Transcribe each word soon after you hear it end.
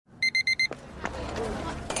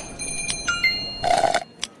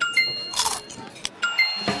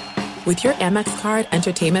With your Amex card,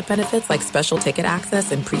 entertainment benefits like special ticket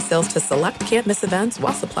access and pre-sales to select can't-miss events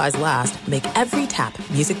while supplies last make every tap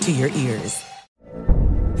music to your ears.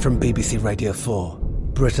 From BBC Radio 4,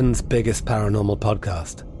 Britain's biggest paranormal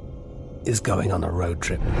podcast is going on a road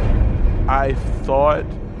trip. I thought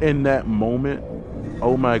in that moment,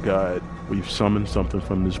 oh my God, we've summoned something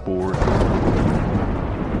from this board.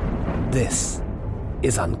 This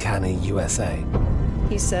is Uncanny USA.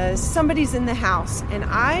 He says, somebody's in the house, and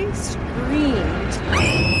I screamed.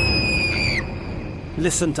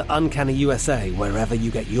 Listen to Uncanny USA wherever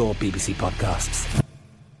you get your BBC podcasts,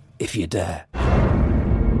 if you dare.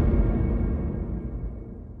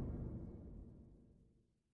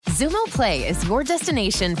 Xumo Play is your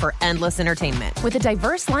destination for endless entertainment. With a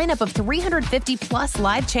diverse lineup of 350-plus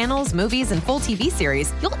live channels, movies, and full TV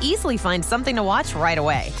series, you'll easily find something to watch right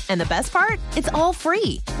away. And the best part? It's all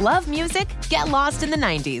free. Love music? Get lost in the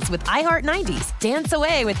 90s with iHeart 90s, dance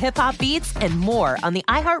away with hip-hop beats, and more on the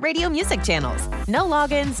iHeartRadio music channels. No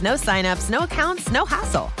logins, no signups, no accounts, no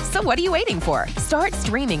hassle. So what are you waiting for? Start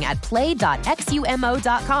streaming at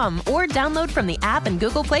play.xumo.com or download from the app and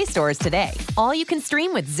Google Play stores today. All you can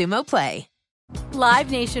stream with Xumo Play.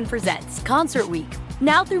 Live Nation presents Concert Week.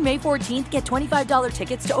 Now through May 14th, get $25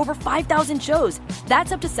 tickets to over 5,000 shows.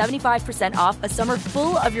 That's up to 75% off a summer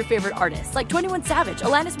full of your favorite artists like 21 Savage,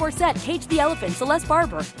 Alanis Morissette, Cage the Elephant, Celeste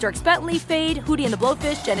Barber, Dierks Bentley, Fade, Hootie and the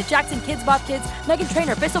Blowfish, Janet Jackson, Kids Bop Kids, Meghan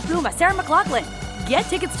Trainor, Bissell Pluma, Sarah McLachlan. Get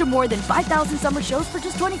tickets to more than 5,000 summer shows for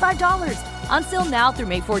just $25. Until now through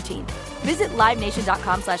May 14th. Visit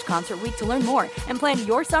LiveNation.com/Concert Week to learn more and plan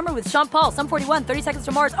your summer with Sean Paul, Sum 41, 30 Seconds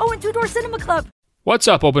to Mars, and Two Door Cinema Club. What's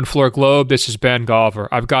up, Open Floor Globe? This is Ben Golliver.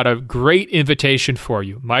 I've got a great invitation for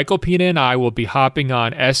you. Michael Pina and I will be hopping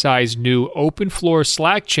on SI's new Open Floor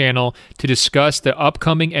Slack channel to discuss the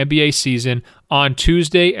upcoming NBA season on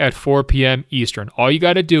Tuesday at 4 p.m. Eastern. All you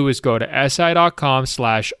got to do is go to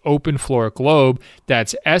si.com/openfloorglobe.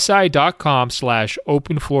 That's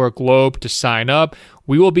si.com/openfloorglobe to sign up.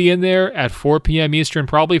 We will be in there at 4 p.m. Eastern,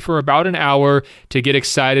 probably for about an hour, to get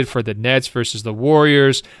excited for the Nets versus the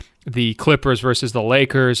Warriors, the Clippers versus the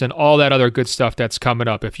Lakers, and all that other good stuff that's coming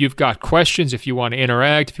up. If you've got questions, if you want to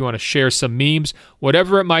interact, if you want to share some memes,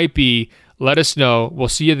 whatever it might be, let us know. We'll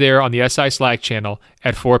see you there on the SI Slack channel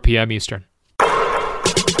at 4 p.m. Eastern.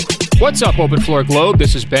 What's up, Open Floor Globe?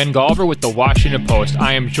 This is Ben Golliver with the Washington Post.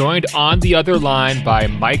 I am joined on the other line by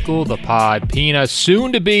Michael the Pod Pina,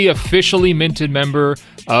 soon to be officially minted member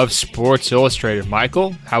of Sports Illustrated.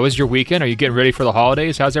 Michael, how was your weekend? Are you getting ready for the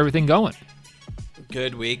holidays? How's everything going?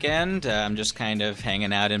 Good weekend. I'm just kind of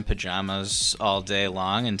hanging out in pajamas all day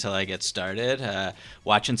long until I get started.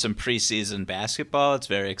 Watching some preseason basketball. It's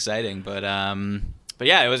very exciting, but yeah,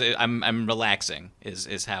 I'm relaxing.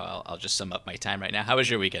 Is how I'll just sum up my time right now. How was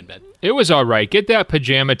your weekend, Ben? It was all right. Get that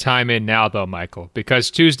pajama time in now, though, Michael, because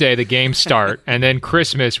Tuesday the games start, and then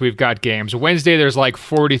Christmas we've got games. Wednesday there's like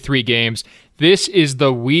 43 games. This is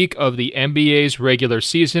the week of the NBA's regular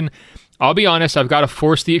season. I'll be honest, I've got to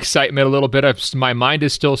force the excitement a little bit. My mind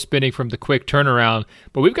is still spinning from the quick turnaround,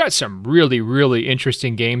 but we've got some really, really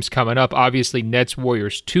interesting games coming up. Obviously,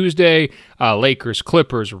 Nets-Warriors Tuesday,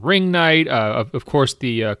 Lakers-Clippers ring night, of course,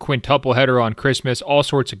 the quintuple header on Christmas, all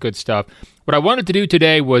sorts of good stuff. What I wanted to do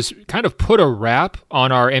today was kind of put a wrap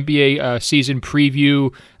on our NBA season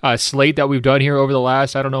preview slate that we've done here over the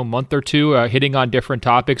last, month or two, hitting on different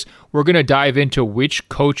topics. We're going to dive into which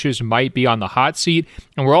coaches might be on the hot seat,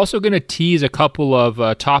 and we're also going to tease a couple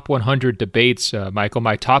of top 100 debates, Michael.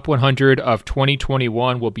 My top 100 of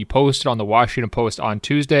 2021 will be posted on the Washington Post on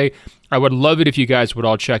Tuesday. I would love it if you guys would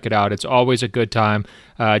all check it out. It's always a good time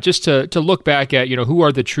just to look back at, who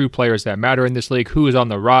are the true players that matter in this league, who is on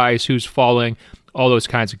the rise, who's falling, all those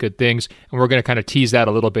kinds of good things. And we're going to kind of tease that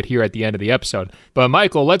a little bit here at the end of the episode. But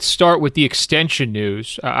Michael, let's start with the extension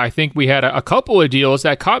news. I think we had a couple of deals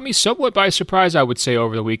that caught me somewhat by surprise, I would say,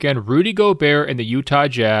 over the weekend. Rudy Gobert and the Utah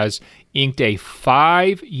Jazz inked a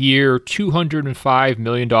 5-year, $205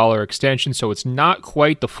 million extension. So it's not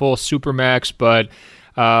quite the full Supermax, but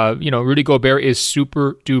Rudy Gobert is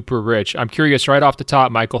super duper rich. I'm curious right off the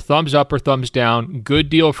top, Michael, thumbs up or thumbs down? Good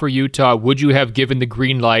deal for Utah. Would you have given the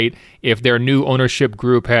green light if their new ownership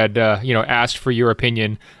group had, asked for your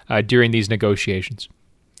opinion during these negotiations?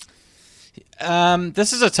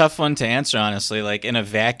 This is a tough one to answer, honestly. Like, in a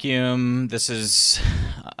vacuum, this is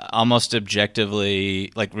almost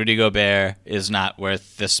objectively, like, Rudy Gobert is not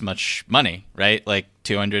worth this much money, right? Like,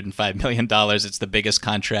 $205 million. It's the biggest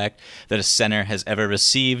contract that a center has ever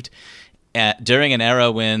received. During an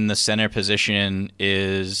era when the center position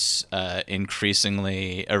is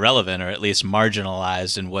increasingly irrelevant, or at least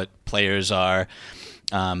marginalized in what players are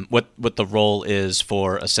what the role is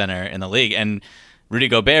for a center in the league. And Rudy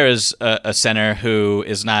Gobert is a center who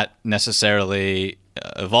is not necessarily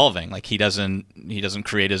evolving. Like he doesn't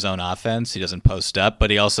create his own offense. He doesn't post up, but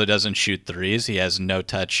he also doesn't shoot threes. He has no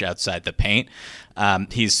touch outside the paint.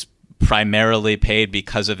 He's primarily paid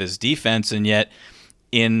because of his defense, and yet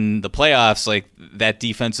in the playoffs, like that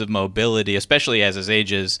defensive mobility, especially as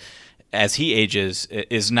he ages,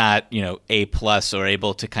 is not A+ or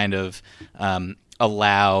able to kind of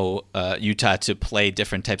allow Utah to play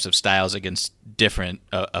different types of styles against different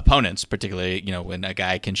opponents, particularly, when a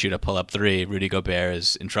guy can shoot a pull-up three, Rudy Gobert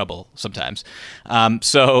is in trouble sometimes.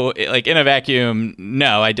 So, like, in a vacuum,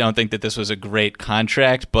 no, I don't think that this was a great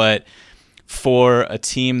contract, but for a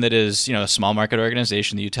team that is, a small market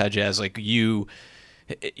organization, the Utah Jazz, like, you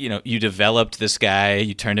developed this guy,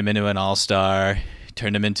 you turned him into an all-star,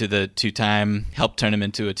 turned him into helped turn him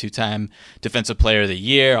into a two-time Defensive Player of the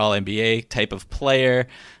Year, All-NBA type of player,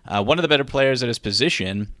 one of the better players at his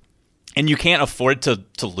position. And you can't afford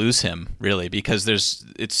to lose him, really, because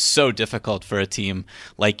it's so difficult for a team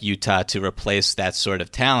like Utah to replace that sort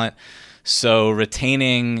of talent. So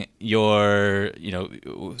retaining your,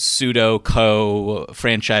 pseudo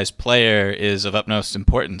co-franchise player is of utmost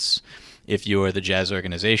importance if you are the Jazz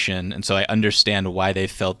organization. And so I understand why they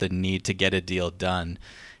felt the need to get a deal done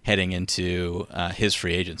heading into his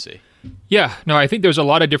free agency. Yeah, no, I think there's a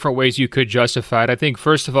lot of different ways you could justify it. I think,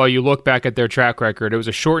 first of all, you look back at their track record. It was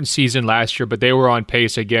a shortened season last year, but they were on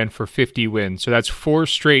pace again for 50 wins. So that's 4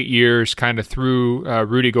 straight years kind of through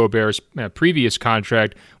Rudy Gobert's previous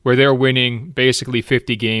contract where they're winning basically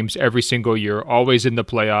 50 games every single year, always in the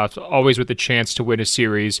playoffs, always with a chance to win a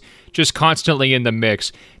series, just constantly in the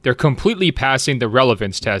mix. They're completely passing the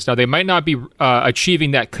relevance test. Now, they might not be achieving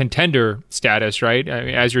that contender status, right? I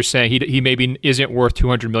mean, as you're saying, he maybe isn't worth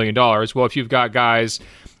 $200 million. Well, if you've got guys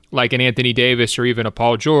like an Anthony Davis or even a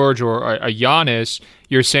Paul George or a Giannis,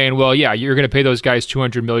 you're saying, well, yeah, you're going to pay those guys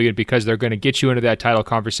 $200 million because they're going to get you into that title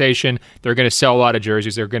conversation. They're going to sell a lot of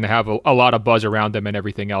jerseys. They're going to have a lot of buzz around them and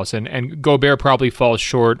everything else. And Gobert probably falls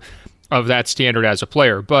short of that standard as a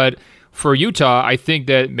player. But for Utah, I think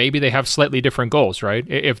that maybe they have slightly different goals, right?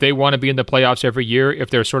 If they want to be in the playoffs every year, if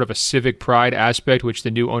there's sort of a civic pride aspect, which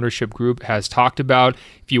the new ownership group has talked about,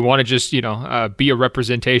 if you want to just, be a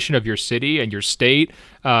representation of your city and your state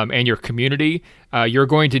and your community, you're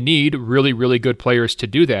going to need really, really good players to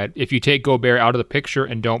do that. If you take Gobert out of the picture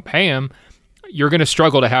and don't pay him, you're going to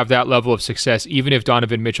struggle to have that level of success, even if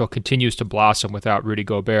Donovan Mitchell continues to blossom without Rudy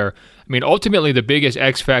Gobert. I mean, ultimately, the biggest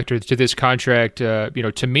X factor to this contract,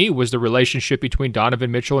 to me, was the relationship between Donovan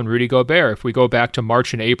Mitchell and Rudy Gobert. If we go back to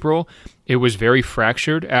March and April, it was very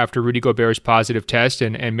fractured after Rudy Gobert's positive test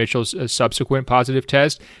and Mitchell's subsequent positive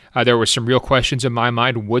test. There were some real questions in my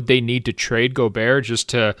mind. Would they need to trade Gobert just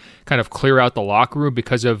to kind of clear out the locker room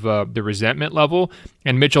because of the resentment level?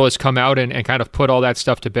 And Mitchell has come out and kind of put all that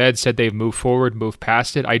stuff to bed, said they've moved forward, moved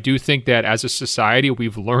past it. I do think that as a society,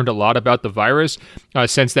 we've learned a lot about the virus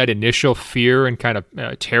since that initial fear and kind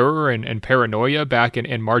of terror and paranoia back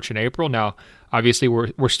in March and April. Now, obviously,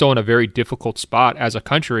 we're still in a very difficult spot as a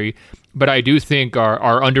country, but I do think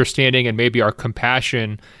our understanding and maybe our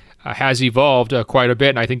compassion has evolved quite a bit,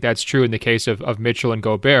 and I think that's true in the case of Mitchell and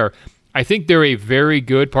Gobert. I think they're a very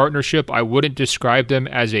good partnership. I wouldn't describe them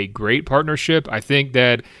as a great partnership. I think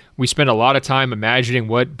that we spent a lot of time imagining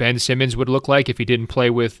what Ben Simmons would look like if he didn't play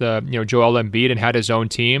with Joel Embiid and had his own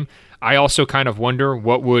team. I also kind of wonder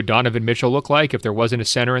what would Donovan Mitchell look like if there wasn't a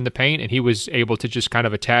center in the paint and he was able to just kind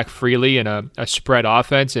of attack freely in a spread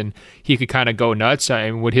offense and he could kind of go nuts.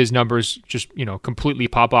 And would his numbers just completely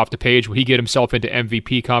pop off the page? Would he get himself into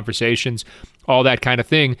MVP conversations? All that kind of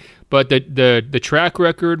thing. But the track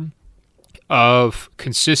record of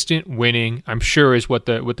consistent winning, I'm sure, is what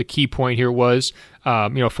the key point here was,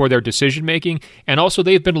 for their decision making. And also,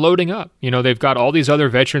 they've been loading up. They've got all these other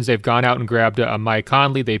veterans. They've gone out and grabbed Mike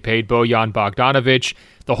Conley. They paid Bojan Bogdanovic.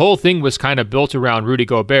 The whole thing was kind of built around Rudy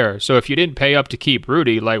Gobert. So if you didn't pay up to keep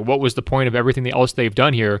Rudy, like, what was the point of everything else they've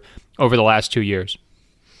done here over the last 2 years?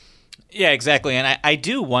 Yeah, exactly. And I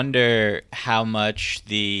do wonder how much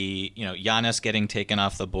the, Giannis getting taken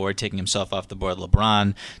off the board, taking himself off the board,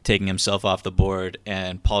 LeBron taking himself off the board,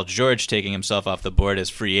 and Paul George taking himself off the board as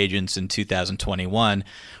free agents in 2021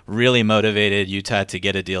 really motivated Utah to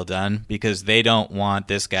get a deal done, because they don't want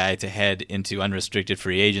this guy to head into unrestricted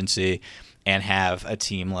free agency and have a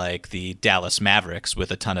team like the Dallas Mavericks with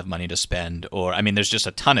a ton of money to spend. Or, there's just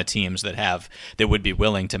a ton of teams that would be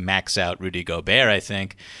willing to max out Rudy Gobert, I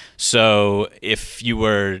think. So if you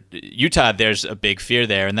were Utah, there's a big fear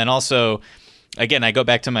there. And then also, again, I go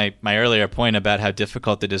back to my earlier point about how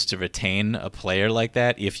difficult it is to retain a player like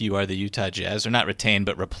that if you are the Utah Jazz, or not retain,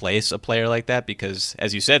 but replace a player like that, because,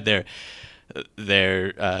 as you said, they're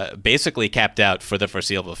basically capped out for the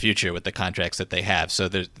foreseeable future with the contracts that they have. So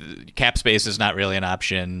the cap space is not really an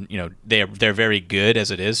option. They're very good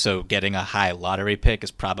as it is, so getting a high lottery pick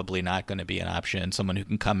is probably not going to be an option, someone who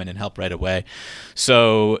can come in and help right away.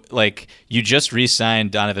 So, you just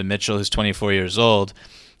re-signed Donovan Mitchell, who's 24 years old,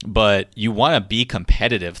 but you want to be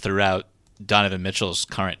competitive throughout Donovan Mitchell's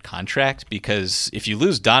current contract, because if you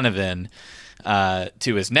lose Donovan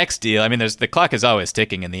to his next deal, the clock is always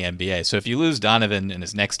ticking in the NBA. So if you lose Donovan in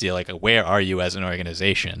his next deal, where are you as an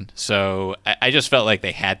organization? So I just felt like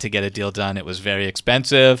they had to get a deal done. It was very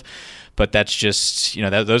expensive, but that's just,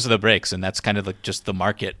 those are the breaks, and that's kind of just the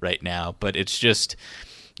market right now. But it's just,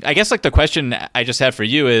 I guess the question I just have for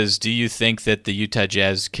you is, do you think that the Utah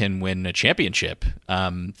Jazz can win a championship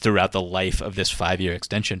throughout the life of this 5-year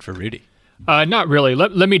extension for Rudy? Not really.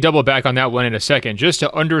 Let me double back on that one in a second, just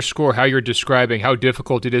to underscore how you're describing how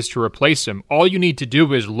difficult it is to replace him. All you need to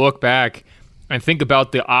do is look back and think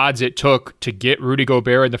about the odds it took to get Rudy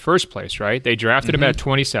Gobert in the first place, right? They drafted him at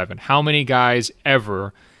 27. How many guys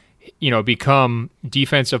ever, become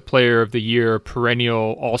Defensive Player of the Year,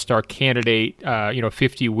 perennial All-Star candidate,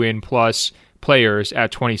 50-win plus players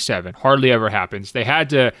at 27? Hardly ever happens. They had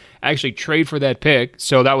to actually trade for that pick,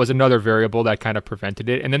 so that was another variable that kind of prevented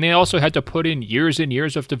it. And then they also had to put in years and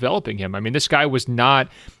years of developing him. This guy was not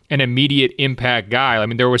an immediate impact guy.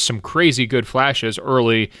 There was some crazy good flashes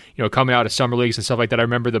early, coming out of summer leagues and stuff like that. I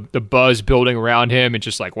remember the buzz building around him and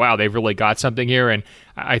just wow, they've really got something here. And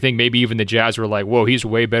I think maybe even the Jazz were like, whoa, he's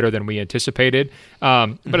way better than we anticipated.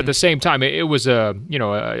 But at the same time, it was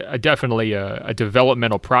definitely a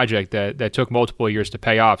developmental project that took multiple years to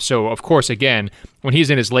pay off. So of course, again, when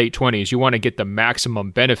he's in his late 20s, you want to get the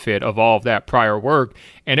maximum benefit of all of that prior work.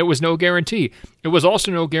 And it was no guarantee. It was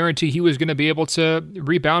also no guarantee he was going to be able to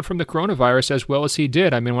rebound from the coronavirus as well as he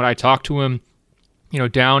did. When I talked to him,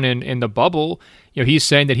 down in the bubble, he's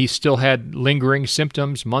saying that he still had lingering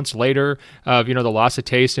symptoms months later of, the loss of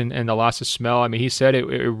taste and the loss of smell. He said it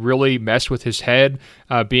really messed with his head,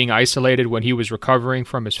 being isolated when he was recovering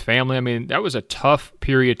from his family. That was a tough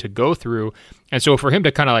period to go through. And so for him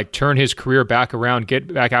to kind of turn his career back around,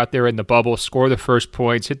 get back out there in the bubble, score the first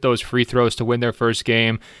points, hit those free throws to win their first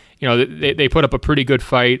game, they put up a pretty good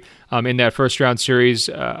fight in that first round series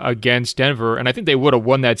against Denver. And I think they would have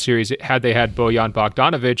won that series had they had Bojan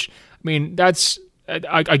Bogdanovic. That's,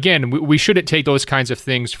 again, we shouldn't take those kinds of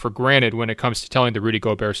things for granted when it comes to telling the Rudy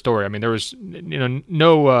Gobert story. There was,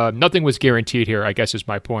 nothing was guaranteed here, I guess is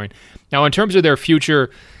my point. Now, in terms of their future,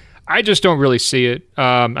 I just don't really see it.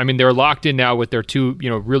 They're locked in now with their two,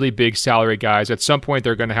 really big salary guys. At some point,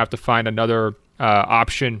 they're going to have to find another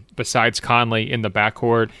option besides Conley in the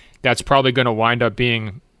backcourt. That's probably going to wind up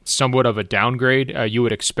being somewhat of a downgrade, you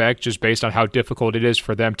would expect, just based on how difficult it is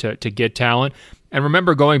for them to get talent. And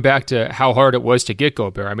remember, going back to how hard it was to get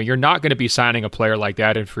Gobert, you're not going to be signing a player like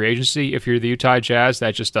that in free agency if you're the Utah Jazz.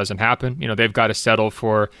 That just doesn't happen. They've got to settle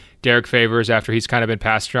for Derek Favors after he's kind of been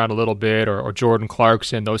passed around a little bit, or Jordan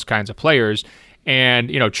Clarkson, those kinds of players. And,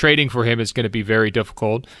 trading for him is going to be very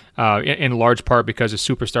difficult, in large part because the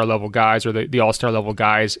superstar level guys or the all-star level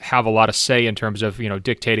guys have a lot of say in terms of,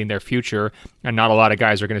 dictating their future. And not a lot of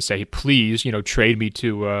guys are going to say, please, trade me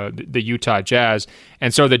to the Utah Jazz.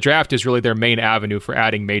 And so the draft is really their main avenue for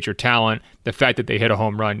adding major talent. The fact that they hit a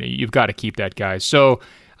home run, you've got to keep that guy. So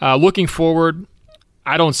looking forward,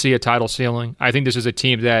 I don't see a title ceiling. I think this is a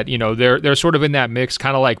team that, they're sort of in that mix,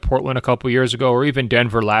 kind of like Portland a couple years ago, or even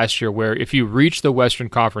Denver last year, where if you reach the Western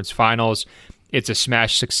Conference Finals, it's a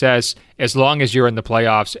smash success. As long as you're in the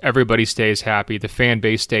playoffs, everybody stays happy, the fan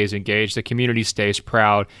base stays engaged, the community stays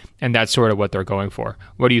proud, and that's sort of what they're going for.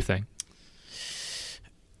 What do you think?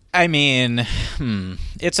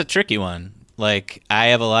 It's a tricky one. I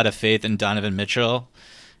have a lot of faith in Donovan Mitchell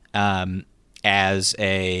as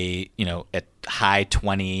a high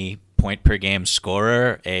 20 point per game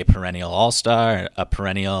scorer, a perennial all-star, a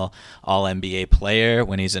perennial all-NBA player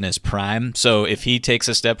when he's in his prime. So if he takes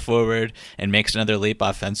a step forward and makes another leap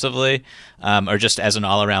offensively, or just as an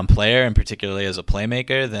all-around player and particularly as a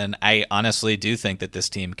playmaker, then I honestly do think that this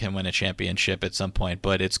team can win a championship at some point.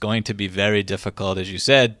 But it's going to be very difficult, as you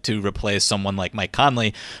said, to replace someone like Mike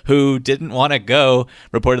Conley, who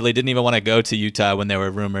reportedly didn't even want to go to Utah when there were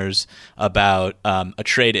rumors about a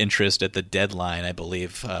trade interest at the deadline, I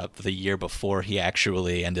believe, the year before he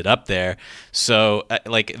actually ended up there. So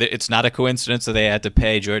it's not a coincidence that they had to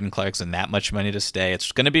pay Jordan Clarkson that much money to stay.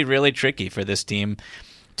 It's going to be really tricky for this team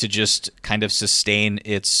to just kind of sustain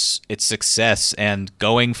its success. And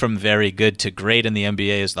going from very good to great in the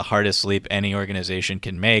NBA is the hardest leap any organization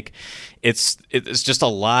can make. It's just a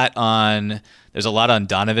lot on. There's a lot on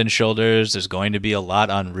Donovan's shoulders. There's going to be a lot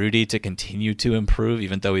on Rudy to continue to improve,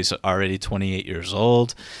 even though he's already 28 years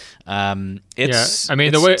old. The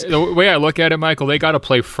way I look at it, Michael, they got to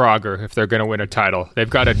play Frogger if they're going to win a title. They've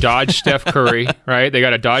got to dodge Steph Curry, right? They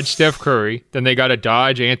got to dodge Steph Curry. Then they got to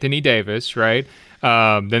dodge Anthony Davis, right?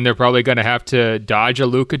 Then they're probably going to have to dodge a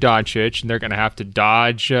Luka Doncic, and they're going to have to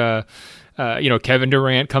dodge, Kevin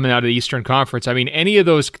Durant coming out of the Eastern Conference. I mean, any of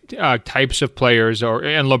those types of players,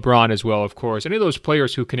 and LeBron as well, of course, any of those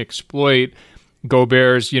players who can exploit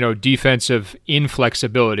Gobert's, defensive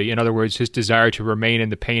inflexibility. In other words, his desire to remain in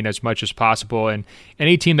the paint as much as possible. And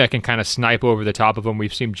any team that can kind of snipe over the top of him,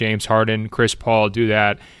 we've seen James Harden, Chris Paul do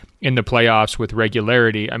that in the playoffs with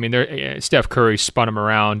regularity. I mean, Steph Curry spun him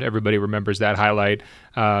around. Everybody remembers that highlight,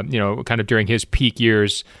 kind of during his peak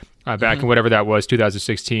years back in whatever that was,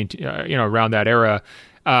 2016, around that era.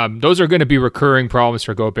 Those are going to be recurring problems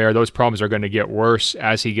for Gobert. Those problems are going to get worse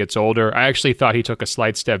as he gets older. I actually thought he took a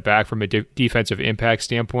slight step back from a defensive impact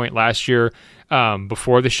standpoint last year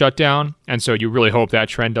before the shutdown. And so you really hope that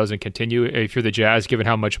trend doesn't continue if you're the Jazz, given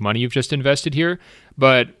how much money you've just invested here.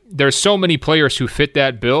 But there's so many players who fit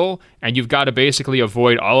that bill, and you've got to basically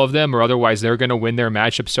avoid all of them, or otherwise they're going to win their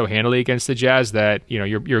matchup so handily against the Jazz that,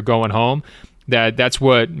 you're going home. That's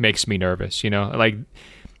what makes me nervous, like,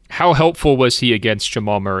 how helpful was he against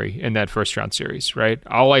Jamal Murray in that first round series, right?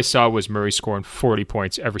 All I saw was Murray scoring 40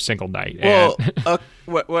 points every single night. Well,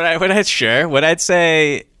 what I'd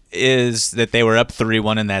say is that they were up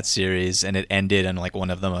 3-1 in that series, and it ended in like one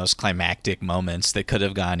of the most climactic moments that could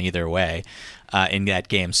have gone either way in that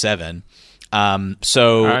Game 7.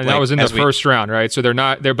 That was in the first round, right? So they're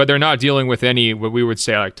not dealing with any what we would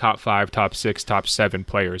say like top 5, top 6, top 7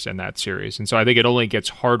 players in that series, and so I think it only gets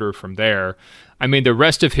harder from there. I mean, the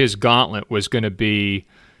rest of his gauntlet was going to be,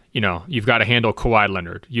 you've got to handle Kawhi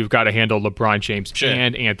Leonard, you've got to handle LeBron James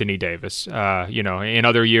and Anthony Davis. In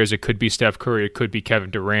other years it could be Steph Curry, it could be Kevin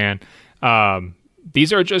Durant.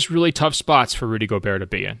 These are just really tough spots for Rudy Gobert to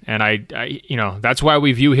be in. And I that's why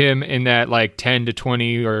we view him in that like 10 to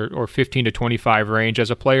 20 or 15 to 25 range as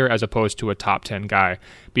a player, as opposed to a top 10 guy,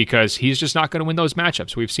 because he's just not going to win those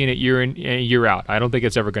matchups. We've seen it year in and year out. I don't think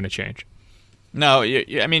it's ever going to change. No,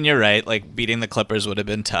 you're right. Like, beating the Clippers would have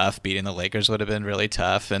been tough. Beating the Lakers would have been really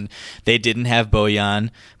tough. And they didn't have Bojan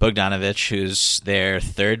Bogdanovic, who's their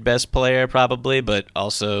third best player probably, but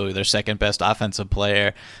also their second best offensive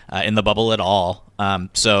player in the bubble at all.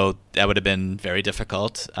 So that would have been very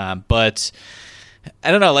difficult. But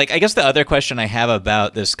I don't know. Like, I guess the other question I have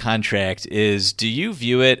about this contract is, do you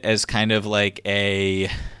view it as kind of like a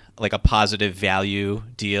positive value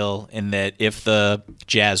deal, in that if the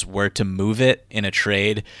Jazz were to move it in a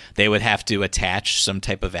trade, they would have to attach some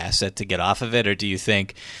type of asset to get off of it? Or do you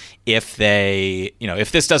think if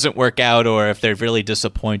if this doesn't work out, or if they're really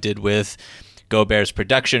disappointed with Gobert's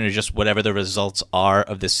production, or just whatever the results are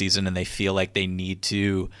of the season, and they feel like they need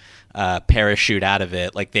to parachute out of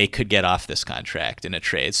it, like they could get off this contract in a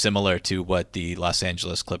trade, similar to what the Los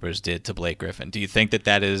Angeles Clippers did to Blake Griffin? Do you think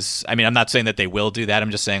that is, I mean, I'm not saying that they will do that.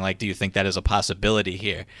 I'm just saying, like, do you think that is a possibility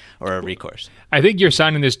here, or a recourse? I think you're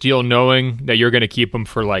signing this deal knowing that you're going to keep him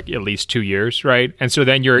for like at least 2 years, right? And so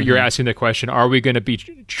then you're asking the question, are we going to be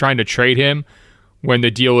trying to trade him when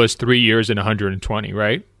the deal is 3 years and 120,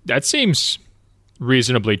 right? That seems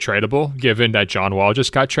reasonably tradable, given that John Wall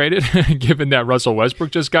just got traded, given that Russell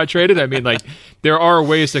Westbrook just got traded. I mean, like, there are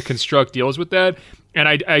ways to construct deals with that. And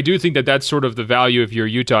I do think that that's sort of the value of your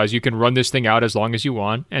Utah, is you can run this thing out as long as you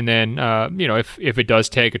want. And then, if it does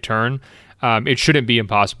take a turn, it shouldn't be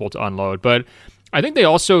impossible to unload. But I think they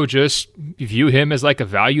also just view him as like a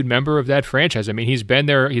valued member of that franchise. I mean, he's been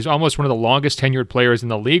there. He's almost one of the longest tenured players in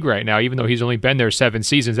the league right now, even though he's only been there 7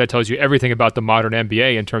 seasons. That tells you everything about the modern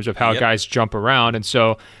NBA in terms of how guys jump around. And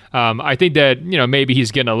so I think that, maybe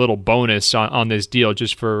he's getting a little bonus on this deal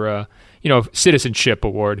just for, citizenship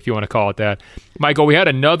award, if you want to call it that. Michael, we had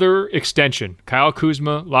another extension. Kyle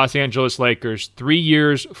Kuzma, Los Angeles Lakers, 3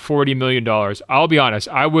 years, $40 million. I'll be honest,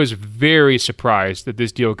 I was very surprised that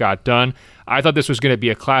this deal got done. I thought this was going to be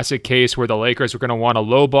a classic case where the Lakers were going to want to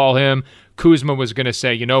lowball him. Kuzma was going to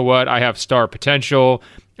say, you know what, I have star potential.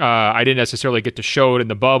 I didn't necessarily get to show it in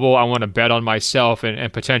the bubble. I want to bet on myself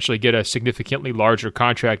and potentially get a significantly larger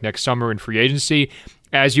contract next summer in free agency.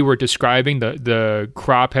 As you were describing, the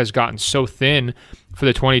crop has gotten so thin for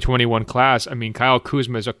the 2021 class. I mean, Kyle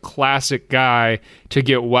Kuzma is a classic guy to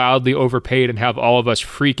get wildly overpaid and have all of us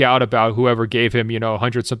freak out about whoever gave him,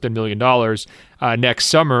 $100-something million next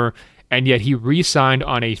summer. and yet he re-signed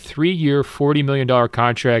on a 3-year, $40 million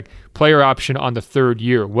contract, player option on the 3rd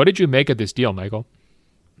year. What did you make of this deal, Michael?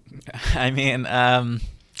 I mean,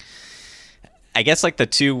 I guess like the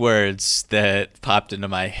two words that popped into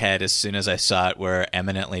my head as soon as I saw it were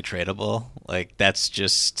eminently tradable. Like that's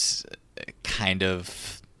just kind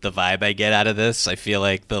of the vibe I get out of this. I feel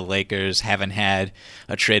like the Lakers haven't had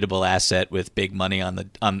a tradable asset with big money on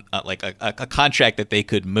like a contract that they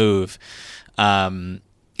could move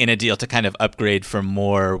in a deal to kind of upgrade for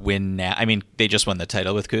more win now. I mean, they just won the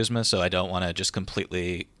title with Kuzma, so I don't want to just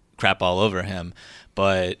completely crap all over him,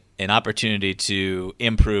 but an opportunity to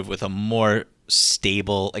improve with a more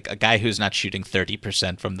stable, like a guy who's not shooting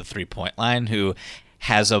 30% from the 3-point line, who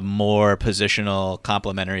has a more positional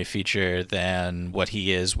complementary feature than what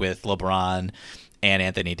he is with LeBron and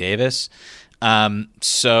Anthony Davis.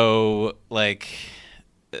 So like,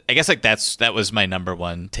 I guess like that was my number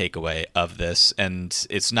one takeaway of this, and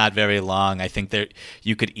it's not very long. I think that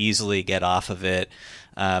you could easily get off of it.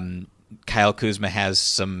 Kyle Kuzma has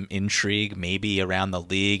some intrigue maybe around the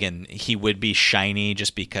league, and he would be shiny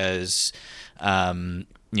just because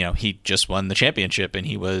he just won the championship, and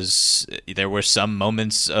there were some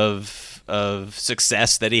moments of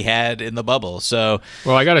success that he had in the bubble. So,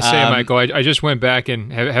 well, I got to say, Michael, I just went back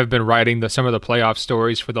and have been writing some of the playoff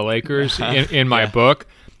stories for the Lakers in my book.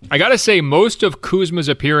 I got to say, most of Kuzma's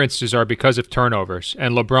appearances are because of turnovers,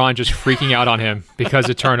 and LeBron just freaking out on him because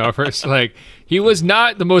of turnovers. Like, he was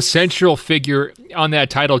not the most central figure on that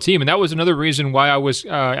title team, and that was another reason why I was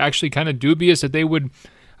actually kind of dubious that they would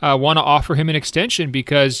want to offer him an extension,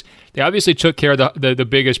 because they obviously took care of the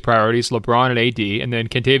biggest priorities, LeBron and AD, and then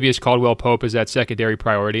Kentavious Caldwell-Pope is that secondary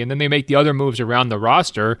priority, and then they make the other moves around the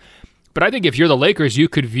roster. But I think if you're the Lakers, you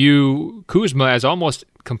could view Kuzma as almost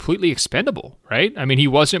completely expendable, right? I mean, he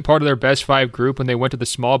wasn't part of their best 5 group when they went to the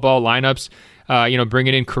small ball lineups,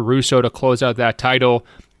 bringing in Caruso to close out that title.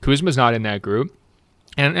 Kuzma's not in that group.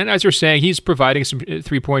 And as you're saying, he's providing some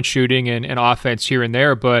 3-point shooting and offense here and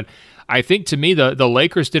there, but I think to me, the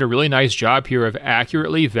Lakers did a really nice job here of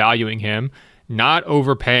accurately valuing him, not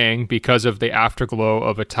overpaying because of the afterglow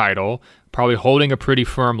of a title, probably holding a pretty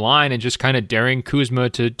firm line and just kind of daring Kuzma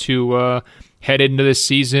to head into this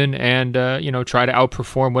season and try to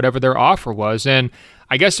outperform whatever their offer was. And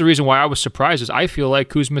I guess the reason why I was surprised is I feel like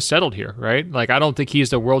Kuzma settled here, right? Like, I don't think he's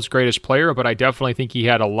the world's greatest player, but I definitely think he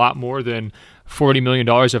had a lot more than $40 million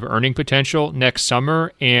of earning potential next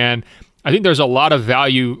summer. And I think there's a lot of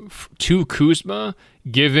value to Kuzma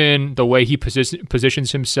given the way he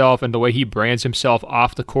positions himself and the way he brands himself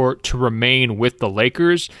off the court to remain with the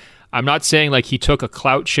Lakers. I'm not saying like he took a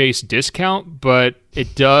clout chase discount, but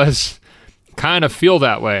it does kind of feel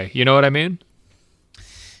that way. You know what I mean?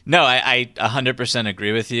 No, I 100%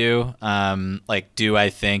 agree with you. Do I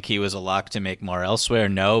think he was a lock to make more elsewhere?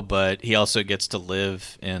 No, but he also gets to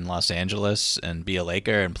live in Los Angeles and be a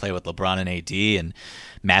Laker and play with LeBron and AD and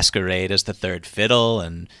masquerade as the third fiddle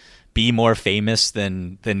and be more famous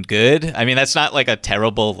than good. I mean, that's not like a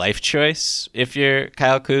terrible life choice if you're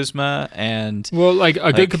Kyle Kuzma. And well, like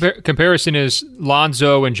a good comparison is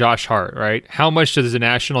Lonzo and Josh Hart, right? How much does the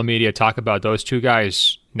national media talk about those two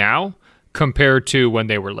guys now compared to when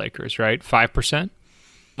they were Lakers, right? 5%?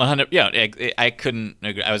 100. Yeah, I couldn't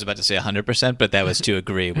agree. I was about to say 100%, but that was to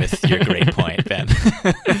agree with your great point, Ben.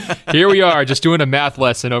 Here we are, just doing a math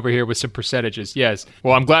lesson over here with some percentages. Yes.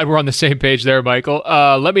 Well, I'm glad we're on the same page there, Michael.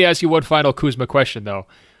 Let me ask you one final Kuzma question, though.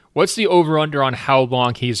 What's the over-under on how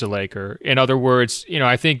long he's a Laker? In other words,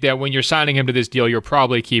 I think that when you're signing him to this deal, you're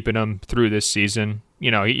probably keeping him through this season.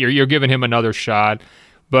 You're giving him another shot.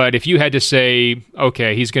 But if you had to say,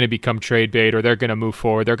 okay, he's going to become trade bait or they're going to move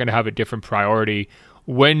forward, they're going to have a different priority,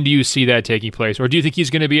 when do you see that taking place? Or do you think he's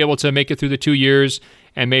going to be able to make it through the 2 years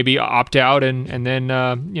and maybe opt out and then,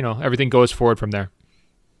 everything goes forward from there?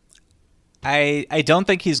 I don't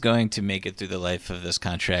think he's going to make it through the life of this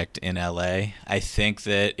contract in LA. I think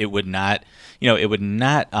that it would not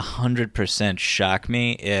 100% shock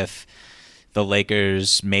me if the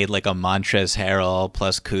Lakers made like a Montrezl Harrell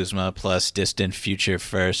plus Kuzma plus distant future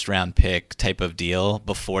first round pick type of deal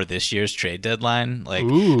before this year's trade deadline. Like,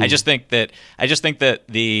 ooh. I just think that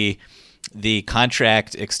the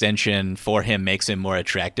contract extension for him makes him more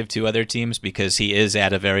attractive to other teams because he is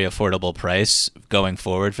at a very affordable price going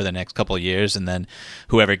forward for the next couple of years, and then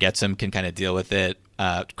whoever gets him can kind of deal with it,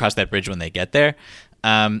 cross that bridge when they get there.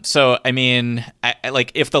 So, I mean, I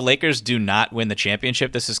like if the Lakers do not win the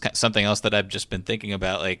championship, this is something else that I've just been thinking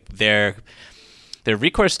about. Like their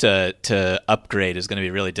recourse to upgrade is going to be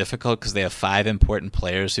really difficult because they have 5 important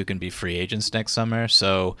players who can be free agents next summer.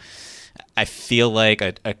 So, I feel like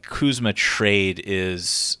a Kuzma trade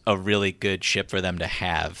is a really good chip for them to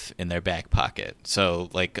have in their back pocket. So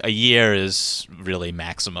like a year is really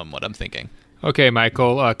maximum what I'm thinking. Okay,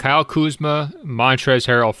 Michael. Kyle Kuzma, Montrezl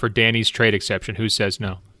Harrell for Danny's trade exception. Who says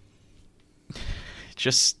no?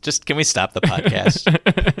 Just can we stop the podcast?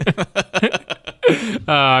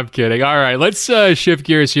 I'm kidding. All right, let's shift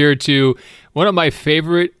gears here to one of my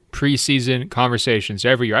favorite preseason conversations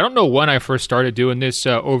every year. I don't know when I first started doing this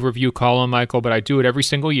overview column, Michael, but I do it every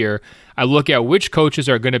single year. I look at which coaches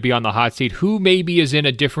are going to be on the hot seat, who maybe is in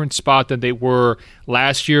a different spot than they were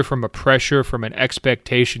last year from a pressure, from an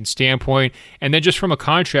expectation standpoint, and then just from a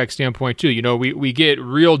contract standpoint too. You know, we get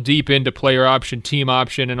real deep into player option, team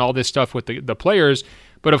option, and all this stuff with the players.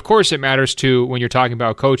 But of course, it matters too when you're talking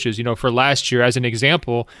about coaches. You know, for last year, as an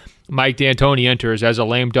example, Mike D'Antoni enters as a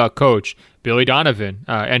lame duck coach. Billy Donovan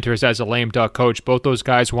enters as a lame duck coach. Both those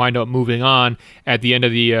guys wind up moving on at the end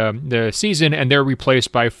of the season, and they're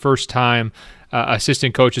replaced by first-time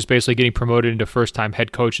assistant coaches, basically getting promoted into first-time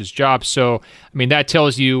head coach's jobs. So, I mean, that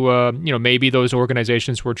tells you, maybe those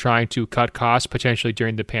organizations were trying to cut costs potentially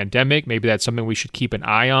during the pandemic. Maybe that's something we should keep an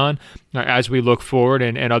eye on as we look forward,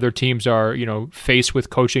 and other teams are, faced with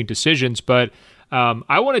coaching decisions. But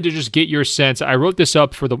I wanted to just get your sense. I wrote this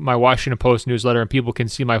up for my Washington Post newsletter, and people can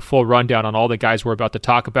see my full rundown on all the guys we're about to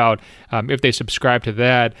talk about if they subscribe to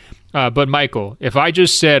that. But Michael, if I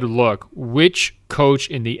just said, look, which coach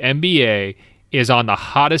in the NBA is on the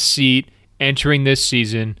hottest seat entering this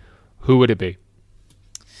season, who would it be?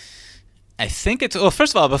 I think it's... Well,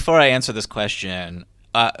 first of all, before I answer this question,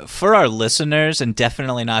 for our listeners, and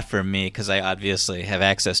definitely not for me, because I obviously have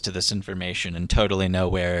access to this information and totally know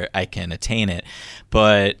where I can attain it,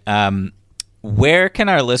 but where can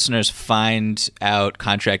our listeners find out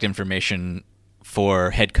contract information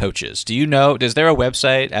for head coaches? Do you know? Is there a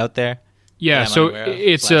website out there? Yeah, so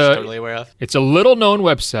it's totally aware of? It's a little known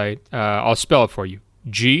website. I'll spell it for you: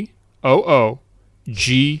 GOOGLE.com.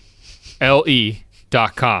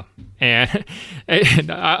 And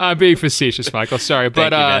I'm being facetious, Michael. Sorry,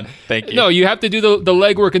 but Thank you. No, you have to do the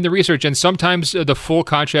legwork and the research, and sometimes the full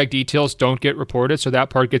contract details don't get reported, so that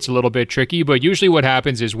part gets a little bit tricky. But usually, what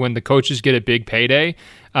happens is when the coaches get a big payday,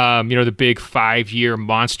 the big 5-year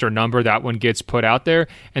monster number, that one gets put out there,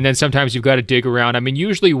 and then sometimes you've got to dig around. I mean,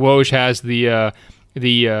 usually Woj has the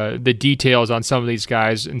details on some of these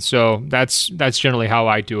guys, and so that's generally how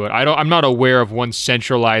I do it. I'm not aware of one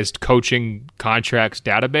centralized coaching contracts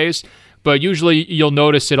database, but usually you'll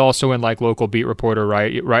notice it also in like local beat reporter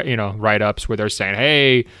write-ups where they're saying,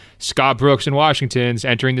 hey, Scott Brooks in Washington's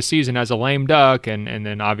entering the season as a lame duck, and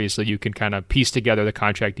then obviously you can kind of piece together the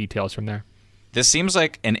contract details from there. This seems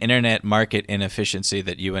like an internet market inefficiency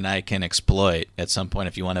that you and I can exploit at some point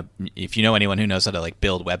if you know anyone who knows how to like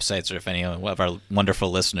build websites, or if any of our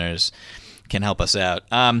wonderful listeners can help us out.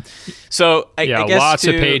 I guess lots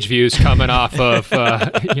of page views coming off of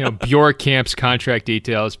Bjorkamp's contract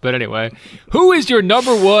details. But anyway, who is your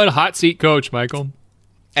number one hot seat coach, Michael?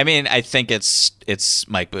 I mean, I think it's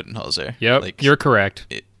Mike Budenholzer. Yep, you're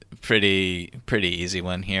correct. Pretty easy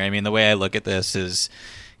one here. I mean, the way I look at this is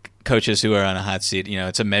coaches who are on a hot seat,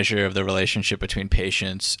 it's a measure of the relationship between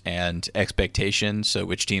patience and expectation. So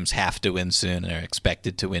which teams have to win soon and are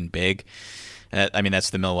expected to win big.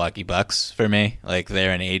 That's the Milwaukee Bucks for me. Like,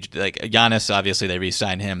 they're an age, like Giannis, obviously they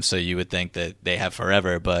re-signed him, so you would think that they have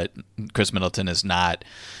forever, but Chris Middleton is not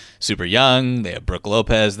super young. They have Brook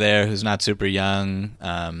Lopez there, who's not super young.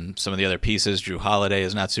 Some of the other pieces, Drew Holiday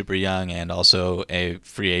is not super young, and also a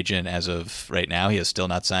free agent as of right now. He has still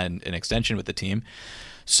not signed an extension with the team.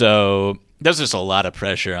 So there's just a lot of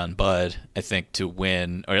pressure on Bud, I think, to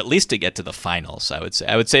win, or at least to get to the finals, I would say.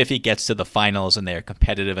 I would say if he gets to the finals and they're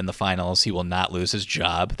competitive in the finals, he will not lose his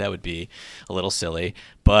job. That would be a little silly.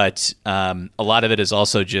 But a lot of it is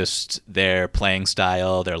also just their playing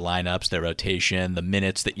style, their lineups, their rotation, the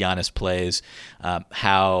minutes that Giannis plays,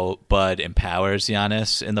 how Bud empowers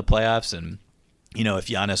Giannis in the playoffs. And, if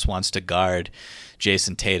Giannis wants to guard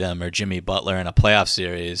Jason Tatum or Jimmy Butler in a playoff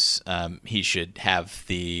series, he should have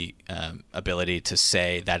the ability to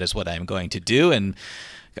say, that is what I'm going to do, and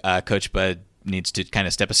Coach Bud needs to kind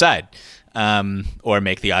of step aside or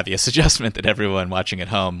make the obvious adjustment that everyone watching at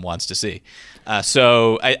home wants to see.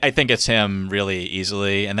 So I think it's him really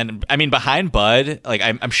easily. And then, behind Bud, like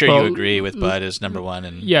I'm sure you agree with Bud as number one.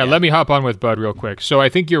 And yeah, let me hop on with Bud real quick. So I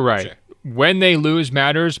think you're right. Sure. When they lose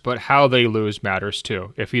matters, but how they lose matters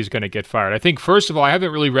too, if he's going to get fired. I think, first of all, I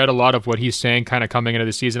haven't really read a lot of what he's saying kind of coming into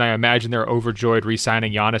the season. I imagine they're overjoyed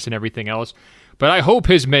re-signing Giannis and everything else. But I hope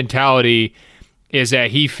his mentality is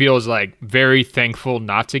that he feels like very thankful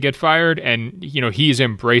not to get fired, and he's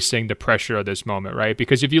embracing the pressure of this moment, right?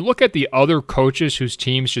 Because if you look at the other coaches whose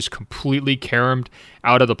teams just completely caromed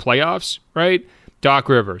out of the playoffs, right? Doc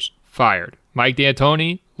Rivers fired, Mike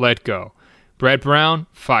D'Antoni let go, Brett Brown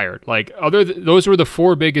fired. Like those were the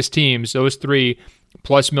four biggest teams, those three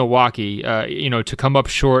plus Milwaukee, to come up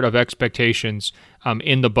short of expectations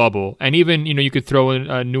in the bubble. And even, you could throw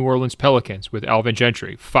in New Orleans Pelicans with Alvin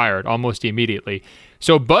Gentry, fired almost immediately.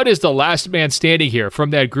 So Bud is the last man standing here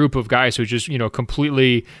from that group of guys who just,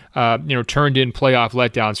 completely, turned in playoff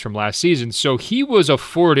letdowns from last season. So he was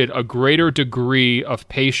afforded a greater degree of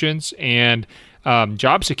patience and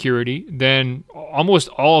job security than almost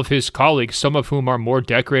all of his colleagues, some of whom are more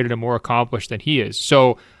decorated and more accomplished than he is.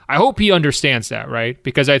 So I hope he understands that, right?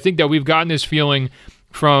 Because I think that we've gotten this feeling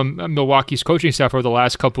from Milwaukee's coaching staff over the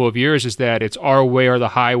last couple of years is that it's our way or the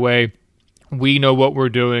highway. We know what we're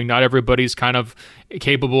doing. Not everybody's kind of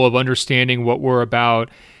capable of understanding what we're about.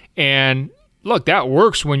 And look, that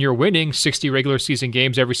works when you're winning 60 regular season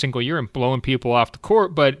games every single year and blowing people off the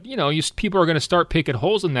court. But, people are going to start picking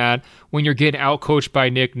holes in that when you're getting outcoached by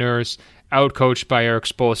Nick Nurse, outcoached by Eric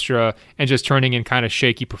Spoelstra, and just turning in kind of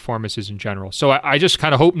shaky performances in general. So I just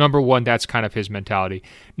kind of hope, number one, that's kind of his mentality.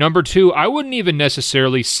 Number two, I wouldn't even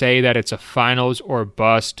necessarily say that it's a finals or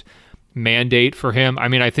bust mandate for him. I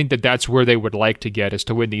mean, I think that that's where they would like to get, is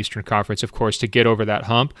to win the Eastern Conference, of course, to get over that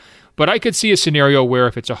hump. But I could see a scenario where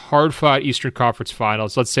if it's a hard-fought Eastern Conference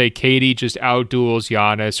Finals, let's say KD just outduels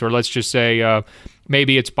Giannis, or let's just say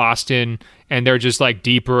maybe it's Boston and they're just like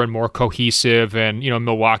deeper and more cohesive, and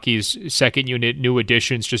Milwaukee's second unit new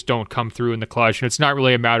additions just don't come through in the clutch, and it's not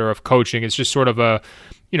really a matter of coaching, it's just sort of a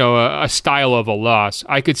style of a loss.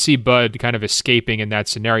 I could see Bud kind of escaping in that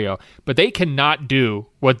scenario, but they cannot do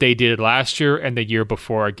what they did last year and the year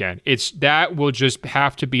before again. That will just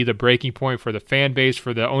have to be the breaking point for the fan base,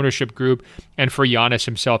 for the ownership group, and for Giannis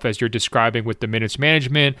himself, as you're describing, with the minutes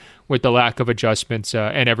management, with the lack of adjustments,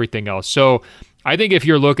 and everything else. So I think if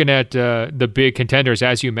you're looking at the big contenders,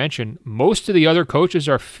 as you mentioned, most of the other coaches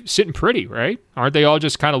are sitting pretty, right? Aren't they all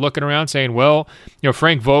just kind of looking around saying, well,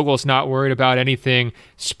 Frank Vogel's not worried about anything.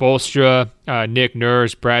 Spoelstra, Nick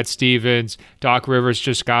Nurse, Brad Stevens, Doc Rivers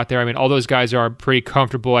just got there. I mean, all those guys are pretty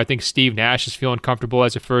comfortable. I think Steve Nash is feeling comfortable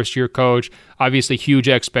as a first-year coach. Obviously, huge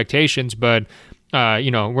expectations, but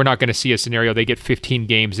we're not going to see a scenario they get 15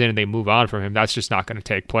 games in and they move on from him. That's just not going to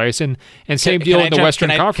take place. And same deal in the Western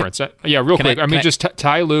Conference. Real quick.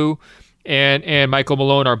 Ty Lue and Michael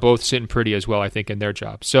Malone are both sitting pretty as well, I think, in their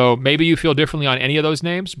job. So maybe you feel differently on any of those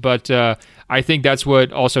names, but I think that's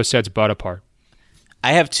what also sets Bud apart.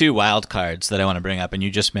 I have two wild cards that I want to bring up, and you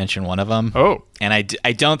just mentioned one of them. Oh. And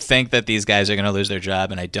I don't think that these guys are going to lose their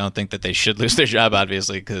job, and I don't think that they should lose their job,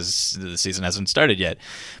 obviously, because the season hasn't started yet.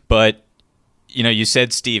 But you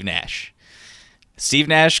said Steve Nash. Steve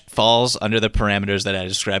Nash falls under the parameters that I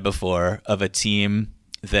described before of a team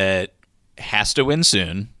that has to win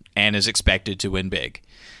soon and is expected to win big.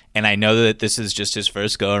 And I know that this is just his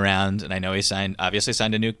first go around, and I know he signed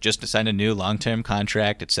a new long-term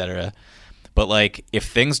contract, etc. But if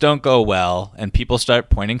things don't go well and people start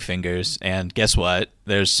pointing fingers, and guess what?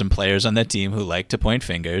 There's some players on that team who like to point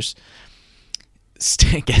fingers.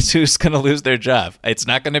 Guess who's going to lose their job? It's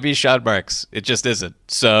not going to be Sean Marks. It just isn't.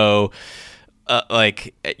 So,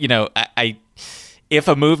 if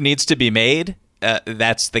a move needs to be made,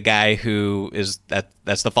 that's the guy who is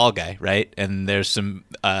that's the fall guy, right? And there's some,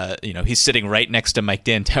 he's sitting right next to Mike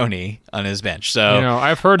D'Antoni on his bench. So,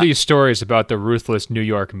 I've heard these stories about the ruthless New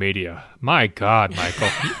York media. My God, Michael,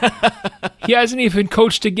 he hasn't even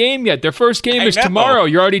coached a game yet. Their first game is tomorrow.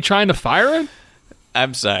 You're already trying to fire him?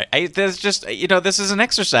 I'm sorry. There's just this is an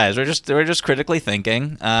exercise. We're just critically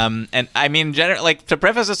thinking. And I mean, to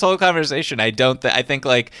preface this whole conversation, I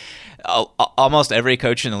think almost every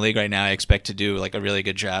coach in the league right now I expect to do a really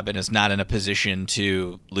good job and is not in a position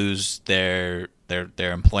to lose their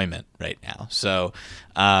employment right now. So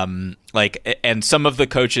and some of the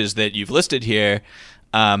coaches that you've listed here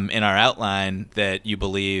in our outline that you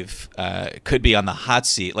believe could be on the hot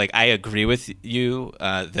seat. I agree with you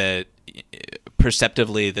that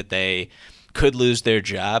perceptively that they could lose their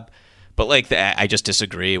job, but I just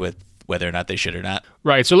disagree with whether or not they should or not.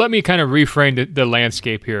 Right. So let me kind of reframe the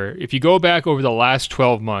landscape here. If you go back over the last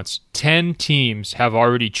 12 months, 10 teams have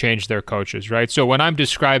already changed their coaches, right? So when I'm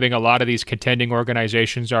describing a lot of these contending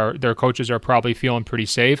organizations, their coaches are probably feeling pretty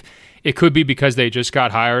safe. It could be because they just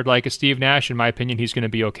got hired like a Steve Nash. In my opinion, he's going to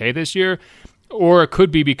be okay this year. or it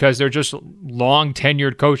could be because they're just long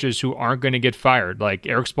tenured coaches who aren't going to get fired. Like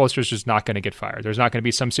Eric Spoelstra's just not going to get fired. There's not going to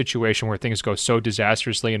be some situation where things go so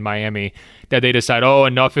disastrously in Miami that they decide, oh,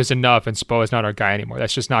 enough is enough and Spo is not our guy anymore.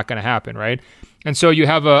 That's just not going to happen, right? And so you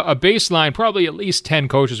have a baseline, probably at least 10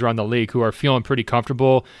 coaches around the league who are feeling pretty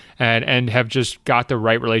comfortable and have just got the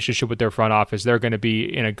right relationship with their front office. They're going to be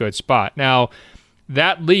in a good spot. Now,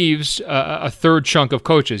 that leaves a third chunk of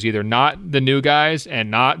coaches, either not the new guys and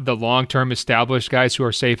not the long-term established guys who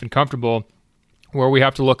are safe and comfortable, where we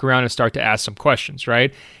have to look around and start to ask some questions,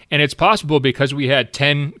 right? And it's possible because we had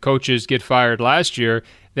 10 coaches get fired last year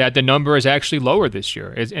that the number is actually lower this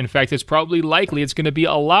year. In fact, it's probably likely it's going to be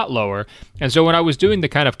a lot lower. And so when I was doing the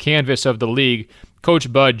kind of canvas of the league,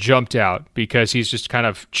 Coach Bud jumped out because he's just kind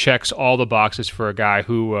of checks all the boxes for a guy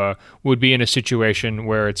who would be in a situation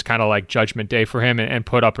where it's kind of like judgment day for him and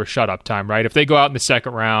put up or shut up time, right? If they go out in the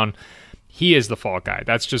second round, he is the fall guy.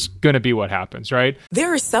 That's just going to be what happens, right?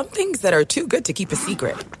 There are some things that are too good to keep a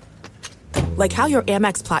secret. Like how your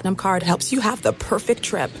Amex Platinum card helps you have the perfect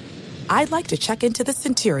trip. I'd like to check into the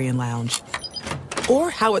Centurion Lounge. Or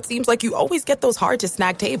how it seems like you always get those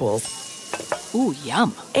hard-to-snag tables. Ooh,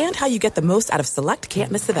 yum. And how you get the most out of select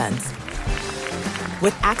can't-miss events.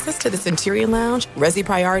 With access to the Centurion Lounge, Resi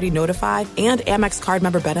Priority Notified, and Amex card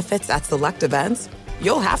member benefits at select events,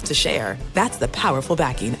 you'll have to share. That's the powerful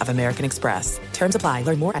backing of American Express. Terms apply.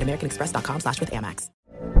 Learn more at americanexpress.com/withAmex.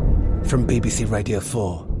 From BBC Radio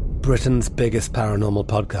 4, Britain's biggest paranormal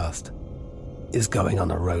podcast is going on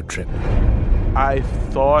a road trip. I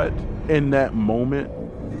thought in that moment,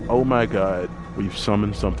 oh my God, we've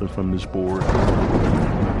summoned something from this board.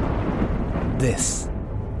 This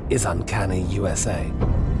is Uncanny USA.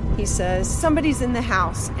 He says, somebody's in the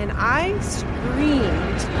house, and I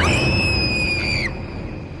screamed.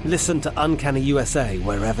 Listen to Uncanny USA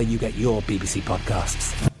wherever you get your BBC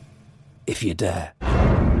podcasts, if you dare.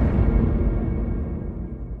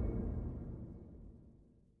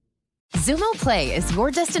 Zumo Play is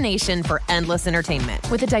your destination for endless entertainment.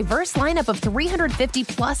 With a diverse lineup of 350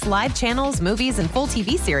 plus live channels, movies, and full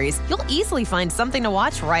TV series, you'll easily find something to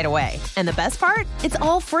watch right away. And the best part? It's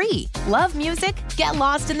all free. Love music? Get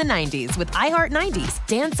lost in the 90s with iHeart 90s,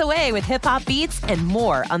 dance away with hip-hop beats, and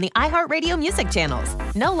more on the iHeartRadio music channels.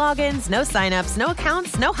 No logins, no signups, no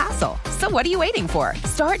accounts, no hassle. So what are you waiting for?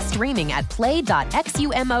 Start streaming at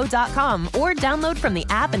play.xumo.com or download from the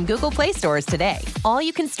app and Google Play stores today. All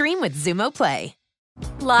you can stream with Zumo Play.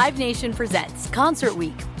 Live Nation presents Concert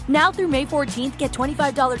Week. Now through May 14th, get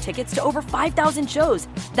 $25 tickets to over 5,000 shows.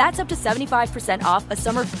 That's up to 75% off a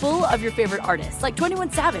summer full of your favorite artists like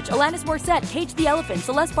 21 Savage, Alanis Morissette, Cage the Elephant,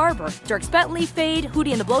 Celeste Barber, Dierks Bentley, Fade,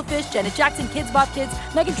 Hootie and the Blowfish, Janet Jackson, Kidz Bop Kids,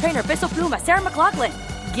 Meghan Trainor, Peso Pluma, Sarah McLachlan.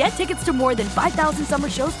 Get tickets to more than 5,000 summer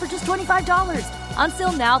shows for just $25.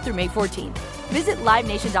 Until now through May 14th. Visit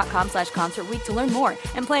LiveNation.com/Concert Week to learn more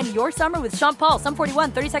and plan your summer with Sean Paul, Sum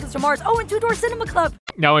 41, 30 Seconds to Mars, and Two Door Cinema Club.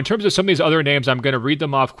 Now, in terms of some of these other names, I'm going to read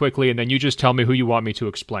them off quickly, and then you just tell me who you want me to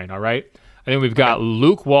explain, all right? I think we've got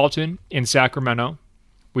Luke Walton in Sacramento.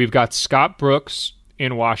 We've got Scott Brooks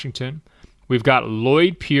in Washington. We've got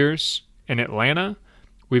Lloyd Pierce in Atlanta.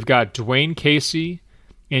 We've got Dwayne Casey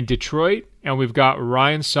in Detroit. And we've got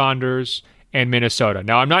Ryan Saunders in Minnesota.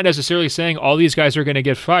 Now, I'm not necessarily saying all these guys are going to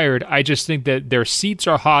get fired. I just think that their seats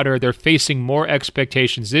are hotter. They're facing more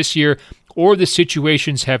expectations this year, or the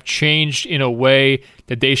situations have changed in a way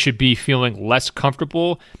that they should be feeling less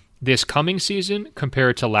comfortable this coming season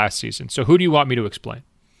compared to last season. So who do you want me to explain?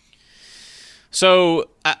 So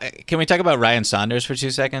can we talk about Ryan Saunders for 2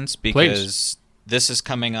 seconds? Please. Because this is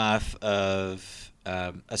coming off of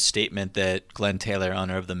a statement that Glenn Taylor,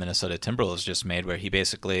 owner of the Minnesota Timberwolves, just made, where he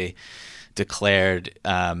basically declared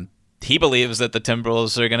he believes that the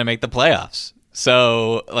Timberwolves are going to make the playoffs.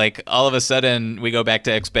 So, like, all of a sudden we go back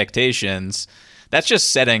to expectations. That's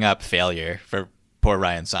just setting up failure for poor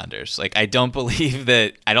Ryan Saunders. Like, I don't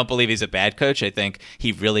believe he's a bad coach. I think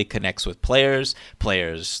he really connects with players.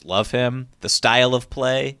 Players love him. The style of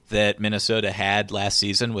play that Minnesota had last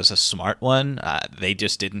season was a smart one. They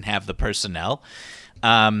just didn't have the personnel.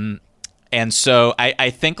 And so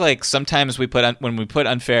I think, like, sometimes when we put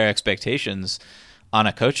unfair expectations on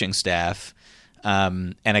a coaching staff,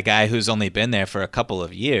 and a guy who's only been there for a couple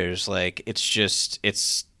of years, like, it's just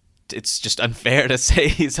unfair to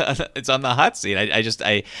say it's on the hot seat.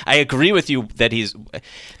 I agree with you that this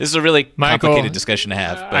is a really complicated discussion to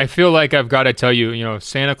have. But I feel like I've got to tell you,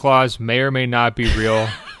 Santa Claus may or may not be real.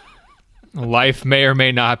 Life may or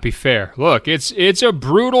may not be fair. Look, it's a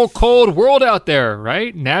brutal, cold world out there,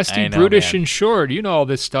 right? Nasty, brutish, and short. You know all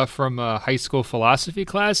this stuff from high school philosophy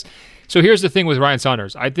class. So here's the thing with Ryan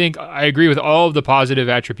Saunders. I think I agree with all of the positive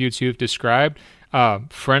attributes you've described.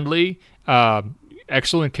 Friendly,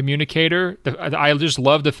 excellent communicator. I just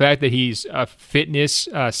love the fact that he's a fitness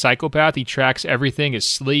psychopath. He tracks everything, his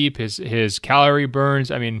sleep, his calorie burns.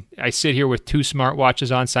 I mean, I sit here with 2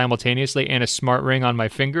 smartwatches on simultaneously and a smart ring on my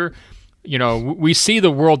finger. You know, we see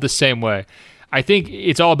the world the same way. I think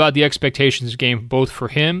it's all about the expectations game, both for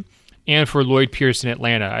him and for Lloyd Pierce in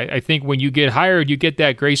Atlanta. I think when you get hired, you get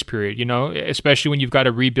that grace period, you know, especially when you've got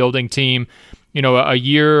a rebuilding team. You know, a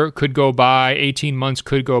year could go by, 18 months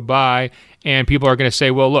could go by, and people are going to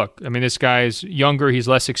say, well, look, I mean, this guy's younger, he's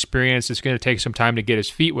less experienced, it's going to take some time to get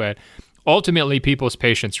his feet wet. Ultimately, people's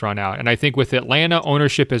patience run out. And I think with Atlanta,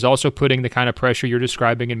 ownership is also putting the kind of pressure you're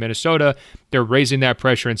describing in Minnesota. They're raising that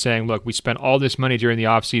pressure and saying, look, we spent all this money during the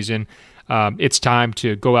offseason. It's time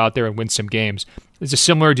to go out there and win some games. It's a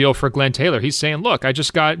similar deal for Glenn Taylor. He's saying, look, I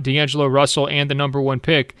just got D'Angelo Russell and the number 1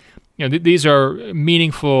 pick. You know, these are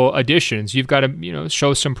meaningful additions. You've got to, you know,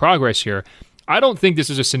 show some progress here. I don't think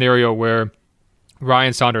this is a scenario where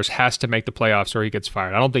Ryan Saunders has to make the playoffs or he gets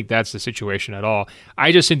fired. I don't think that's the situation at all.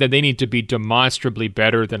 I just think that they need to be demonstrably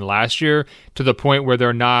better than last year, to the point where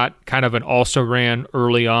they're not kind of an also-ran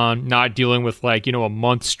early on, not dealing with, like, you know, a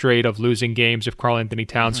month straight of losing games if Karl Anthony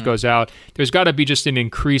Towns goes out. There's got to be just an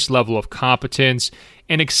increased level of competence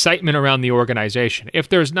and excitement around the organization. If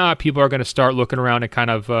there's not, people are going to start looking around and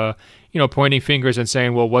kind of, you know, pointing fingers and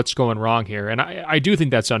saying, well, what's going wrong here? And I do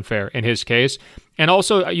think that's unfair in his case. And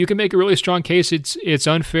also, you can make a really strong case it's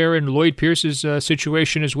unfair in Lloyd Pierce's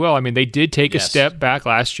situation as well. I mean, they did take a step back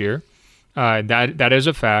last year. That is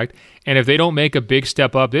a fact. And if they don't make a big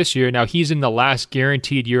step up this year, now he's in the last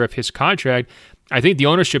guaranteed year of his contract, I think the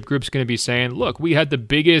ownership group's going to be saying, look, we had the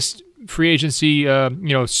biggest free agency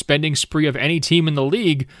spending spree of any team in the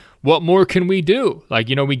league. What more can we do? Like,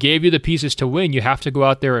 you know, we gave you the pieces to win. You have to go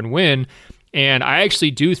out there and win. And I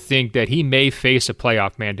actually do think that he may face a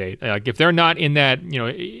playoff mandate. Like, if they're not in that, you know,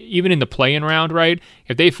 even in the play-in round, right?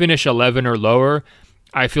 If they finish 11 or lower,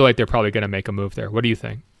 I feel like they're probably going to make a move there. What do you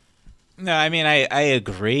think? No, I mean, I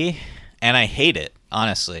agree, and I hate it,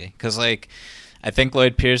 honestly, because, like, I think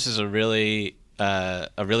Lloyd Pierce is a really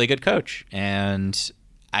good coach, and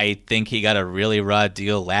I think he got a really raw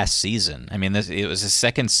deal last season. I mean, it was his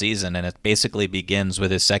second season, and it basically begins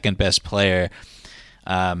with his second best player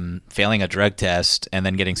failing a drug test and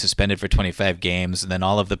then getting suspended for 25 games, and then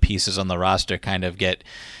all of the pieces on the roster kind of get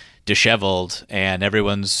disheveled, and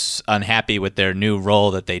everyone's unhappy with their new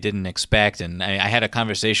role that they didn't expect. And I had a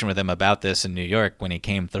conversation with him about this in New York when he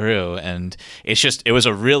came through, and it was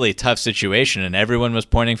a really tough situation, and everyone was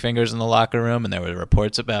pointing fingers in the locker room, and there were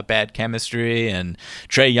reports about bad chemistry, and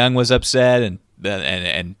Trae Young was upset, and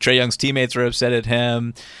Trae Young's teammates were upset at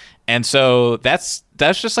him. And so that's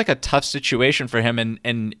just like a tough situation for him.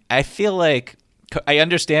 And I feel like I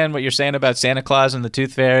understand what you're saying about Santa Claus and the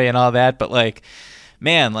Tooth Fairy and all that, but, like,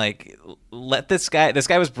 man, like, let this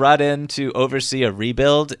guy was brought in to oversee a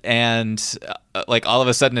rebuild, and like, all of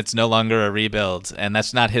a sudden it's no longer a rebuild, and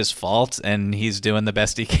that's not his fault, and he's doing the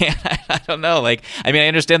best he can. I don't know. Like, I mean, I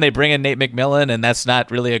understand they bring in Nate McMillan, and that's not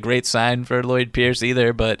really a great sign for Lloyd Pierce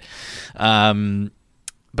either, but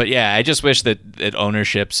yeah, I just wish that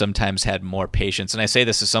ownership sometimes had more patience. And I say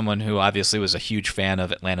this as someone who obviously was a huge fan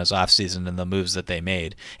of Atlanta's offseason and the moves that they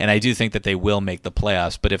made. And I do think that they will make the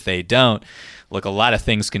playoffs. But if they don't, look, a lot of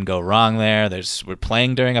things can go wrong there. We're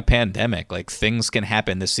playing during a pandemic. Like, things can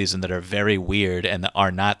happen this season that are very weird and that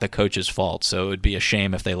are not the coach's fault. So it would be a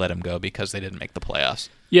shame if they let him go because they didn't make the playoffs.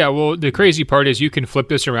 Yeah, well, the crazy part is you can flip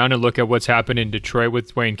this around and look at what's happened in Detroit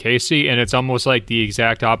with Dwayne Casey, and it's almost like the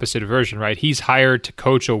exact opposite version, right? He's hired to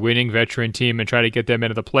coach a winning veteran team and try to get them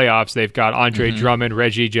into the playoffs. They've got Andre Drummond,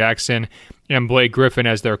 Reggie Jackson, and Blake Griffin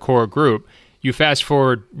as their core group. You fast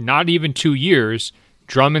forward not even 2 years,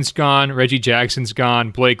 Drummond's gone, Reggie Jackson's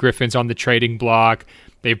gone, Blake Griffin's on the trading block.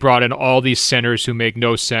 They brought in all these centers who make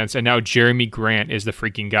no sense, and now Jeremy Grant is the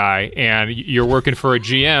freaking guy, and you're working for a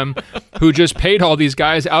GM who just paid all these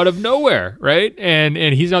guys out of nowhere, right? And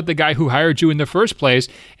he's not the guy who hired you in the first place,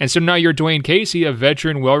 and so now you're Dwayne Casey, a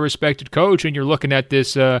veteran, well-respected coach, and you're looking at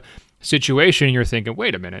this situation, and you're thinking,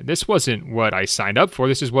 wait a minute, this wasn't what I signed up for.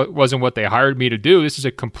 This wasn't what they hired me to do. This is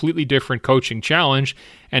a completely different coaching challenge,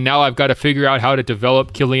 and now I've got to figure out how to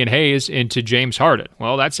develop Killian Hayes into James Harden.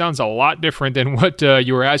 Well, that sounds a lot different than what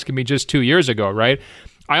you were asking me just 2 years ago, right?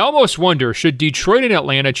 I almost wonder, should Detroit and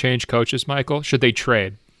Atlanta change coaches, Michael? Should they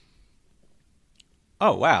trade?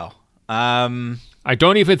 Oh, wow. I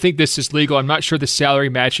don't even think this is legal. I'm not sure the salary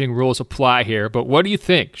matching rules apply here, but what do you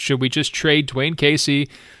think? Should we just trade Dwayne Casey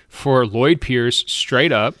for Lloyd Pierce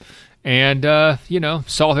straight up and,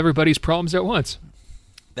 solve everybody's problems at once?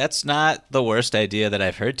 That's not the worst idea that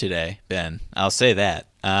I've heard today, Ben. I'll say that.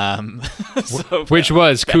 Which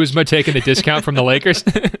was Kuzma taking the discount from the Lakers?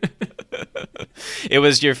 It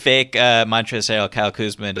was your fake Montrezl Harrell, Kyle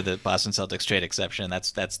Kuzma into the Boston Celtics trade exception.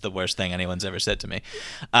 That's the worst thing anyone's ever said to me.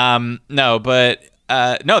 No,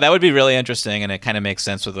 that would be really interesting, and it kind of makes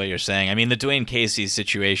sense with what you're saying. I mean, the Dwayne Casey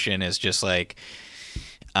situation is just like,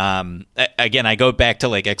 again, I go back to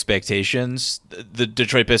like expectations. The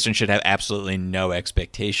Detroit Pistons should have absolutely no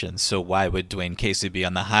expectations. So why would Dwayne Casey be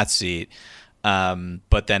on the hot seat?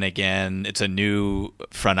 But then again, it's a new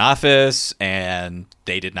front office, and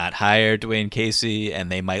they did not hire Dwayne Casey,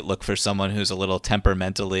 and they might look for someone who's a little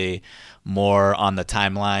temperamentally more on the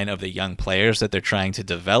timeline of the young players that they're trying to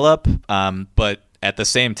develop. But at the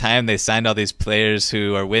same time, they signed all these players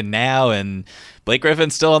who are win now, and Blake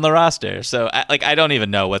Griffin's still on the roster. So I don't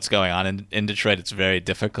even know what's going on in Detroit. It's very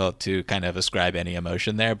difficult to kind of ascribe any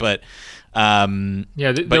emotion there, but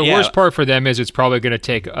the worst part for them is it's probably going to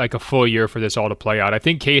take like a full year for this all to play out. I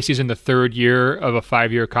think Casey's in the third year of a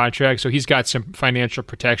 5-year contract, so he's got some financial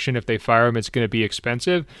protection. If they fire him, it's going to be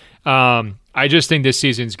expensive. I just think this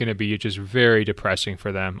season is going to be just very depressing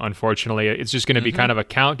for them. Unfortunately, it's just going to be kind of a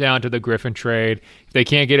countdown to the Griffin trade. If they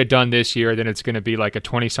can't get it done this year, then it's going to be like a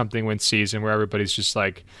 20-something win season where everybody's just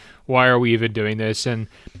like, why are we even doing this? And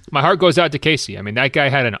my heart goes out to Casey. I mean, that guy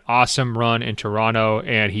had an awesome run in Toronto,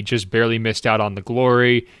 and he just barely missed out on the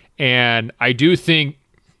glory. And I do think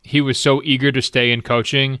he was so eager to stay in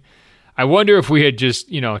coaching. I wonder if we had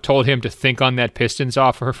just, told him to think on that Pistons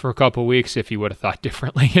offer for a couple of weeks, if he would have thought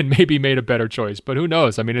differently and maybe made a better choice. But who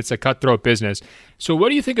knows? I mean, it's a cutthroat business. So what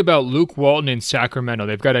do you think about Luke Walton in Sacramento?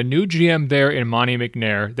 They've got a new GM there in Monty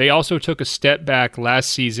McNair. They also took a step back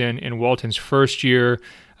last season in Walton's first year.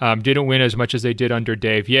 Didn't win as much as they did under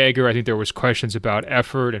Dave Yeager. I think there was questions about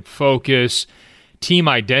effort and focus, team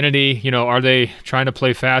identity. Are they trying to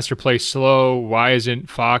play fast or play slow? Why isn't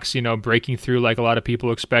Fox, breaking through like a lot of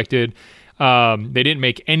people expected? They didn't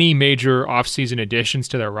make any major offseason additions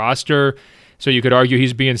to their roster, so you could argue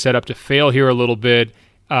he's being set up to fail here a little bit.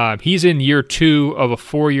 He's in year 2 of a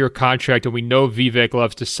 4-year contract, and we know Vivek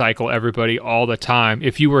loves to cycle everybody all the time.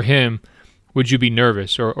 If you were him, would you be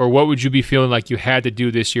nervous, or what would you be feeling like you had to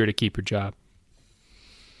do this year to keep your job?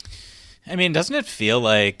 I mean, doesn't it feel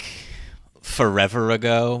like forever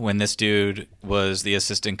ago when this dude was the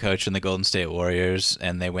assistant coach in the Golden State Warriors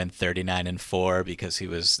and they went 39-4 because he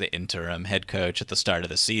was the interim head coach at the start of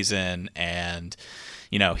the season, and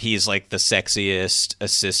he's like the sexiest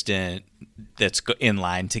assistant that's in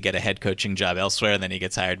line to get a head coaching job elsewhere, and then he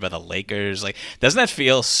gets hired by the Lakers. Like, doesn't that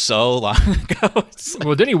feel so long ago?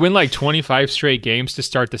 Well, didn't he win like 25 straight games to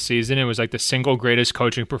start the season? It was like the single greatest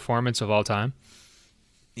coaching performance of all time.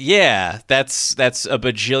 Yeah, that's a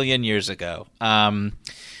bajillion years ago.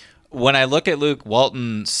 When I look at Luke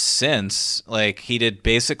Walton since, like, he did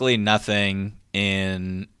basically nothing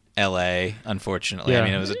in LA, unfortunately. Yeah. I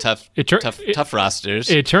mean, it was a tough rosters.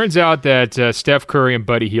 It turns out that Steph Curry and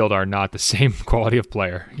Buddy Hield are not the same quality of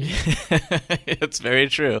player. It's very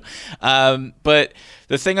true. But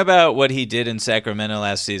the thing about what he did in Sacramento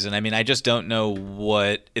last season, I mean, I just don't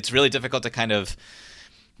know it's really difficult to kind of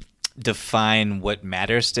define what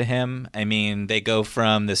matters to him. I mean, they go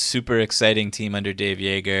from this super exciting team under Dave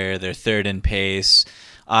Yeager, they're third in pace,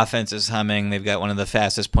 offense is humming, they've got one of the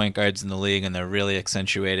fastest point guards in the league, and they're really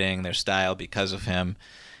accentuating their style because of him.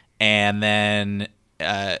 And then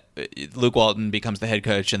Luke Walton becomes the head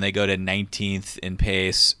coach, and they go to 19th in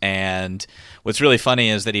pace. And what's really funny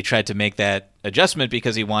is that he tried to make that adjustment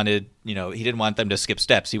because he wanted, he didn't want them to skip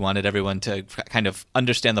steps. He wanted everyone to kind of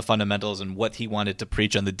understand the fundamentals and what he wanted to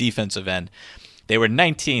preach on the defensive end. They were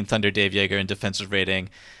 19th under Dave Yeager in defensive rating.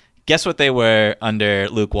 Guess what they were under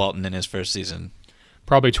Luke Walton in his first season?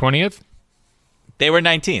 Probably 20th. They were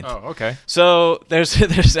 19th. Oh, okay. So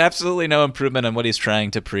there's absolutely no improvement on what he's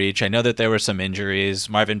trying to preach. I know that there were some injuries.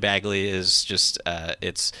 Marvin Bagley is just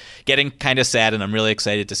it's getting kind of sad, and I'm really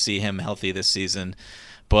excited to see him healthy this season.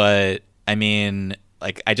 But I mean,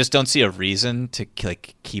 like, I just don't see a reason to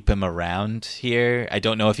keep him around here. I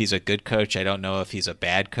don't know if he's a good coach. I don't know if he's a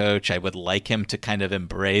bad coach. I would like him to kind of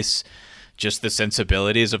embrace just the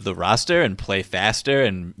sensibilities of the roster and play faster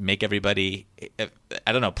and make everybody,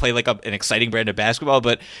 I don't know, play like an exciting brand of basketball.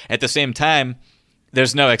 But at the same time,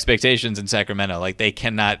 there's no expectations in Sacramento. Like, they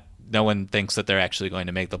cannot no one thinks that they're actually going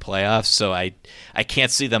to make the playoffs. So I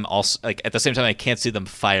can't see them also, like, at the same time, I can't see them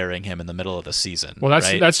firing him in the middle of the season. Well,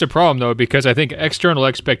 that's the problem, though, because I think external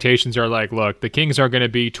expectations are like, look, the Kings are going to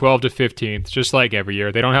be 12 to 15th, just like every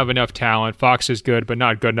year. They don't have enough talent. Fox is good, but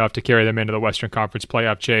not good enough to carry them into the Western Conference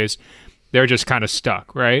playoff chase. They're just kind of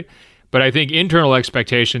stuck, right? But I think internal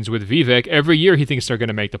expectations with Vivek, every year he thinks they're going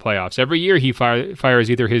to make the playoffs. Every year he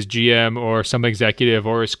fires either his GM or some executive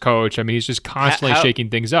or his coach. I mean, he's just constantly shaking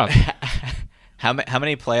things up. How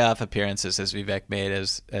many playoff appearances has Vivek made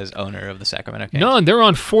as owner of the Sacramento Kings? None. They're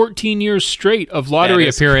on 14 years straight of lottery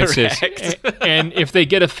appearances. And if they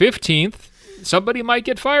get a 15th, somebody might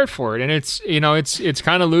get fired for it. And it's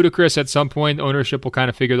kind of ludicrous. At some point, ownership will kind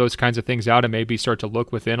of figure those kinds of things out and maybe start to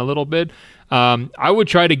look within a little bit. I would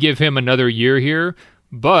try to give him another year here,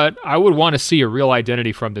 but I would want to see a real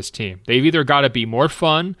identity from this team. They've either got to be more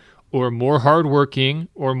fun or more hardworking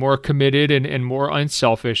or more committed and more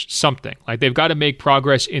unselfish, something. Like they've got to make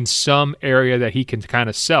progress in some area that he can kind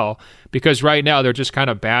of sell, because right now they're just kind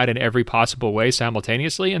of bad in every possible way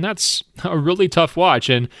simultaneously, and that's a really tough watch.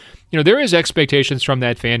 And there is expectations from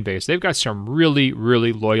that fan base. They've got some really,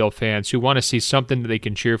 really loyal fans who want to see something that they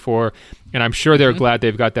can cheer for, and I'm sure they're glad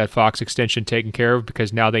they've got that Fox extension taken care of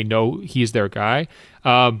because now they know he's their guy.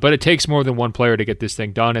 But it takes more than one player to get this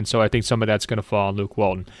thing done, and so I think some of that's going to fall on Luke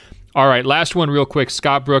Walton. All right, last one real quick.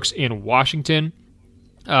 Scott Brooks in Washington.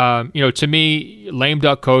 To me, lame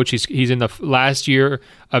duck coach. He's in the last year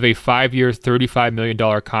of a 5-year, $35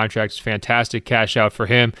 million contract. It's fantastic cash out for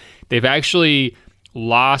him. They've actually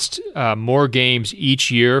lost more games each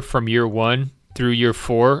year from year 1 through year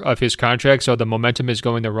 4 of his contract, so the momentum is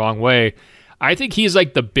going the wrong way. I think he's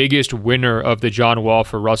like the biggest winner of the John Wall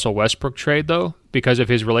for Russell Westbrook trade, though, because of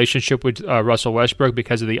his relationship with Russell Westbrook,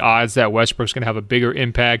 because of the odds that Westbrook's going to have a bigger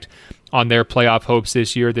impact on their playoff hopes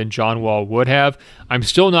this year than John Wall would have. I'm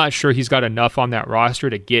still not sure he's got enough on that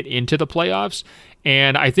roster to get into the playoffs,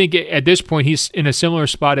 and I think at this point he's in a similar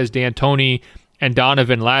spot as D'Antoni and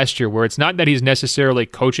Donovan last year, where it's not that he's necessarily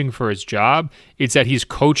coaching for his job, it's that he's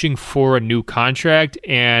coaching for a new contract,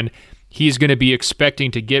 and he's going to be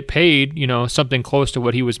expecting to get paid, something close to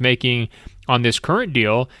what he was making on this current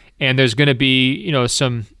deal. And there's going to be,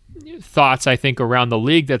 some thoughts, I think, around the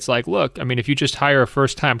league that's like, look, I mean, if you just hire a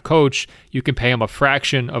first-time coach, you can pay him a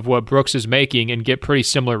fraction of what Brooks is making and get pretty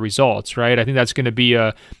similar results, right? I think that's going to be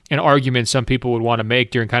an argument some people would want to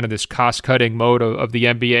make during kind of this cost-cutting mode of the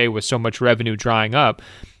NBA with so much revenue drying up.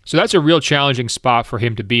 So that's a real challenging spot for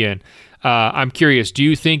him to be in. I'm curious, do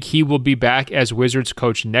you think he will be back as Wizards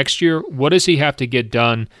coach next year? What does he have to get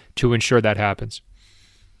done to ensure that happens?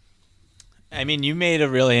 I mean, you made a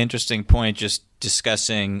really interesting point just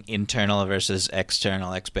discussing internal versus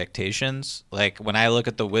external expectations. Like, when I look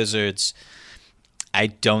at the Wizards, I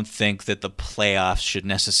don't think that the playoffs should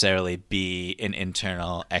necessarily be an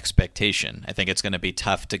internal expectation. I think it's going to be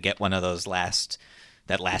tough to get one of those last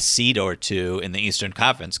seed or two in the Eastern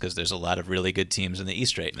Conference, because there's a lot of really good teams in the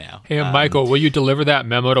East right now. Hey, Michael, will you deliver that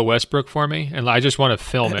memo to Westbrook for me? And I just want to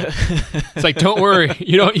film it. It's like, don't worry,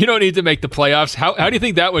 you don't need to make the playoffs. How do you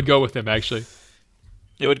think that would go with him, actually?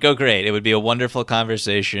 It would go great. It would be a wonderful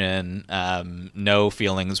conversation. No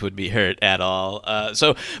feelings would be hurt at all.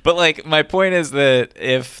 But my point is that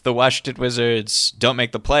if the Washington Wizards don't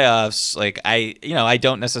make the playoffs, I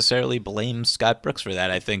don't necessarily blame Scott Brooks for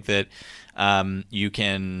that. I think that you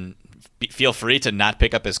can feel free to not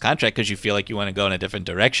pick up his contract because you feel like you want to go in a different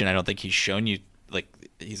direction. I don't think he's shown you,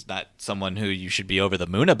 he's not someone who you should be over the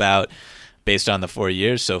moon about based on the 4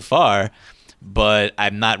 years so far. But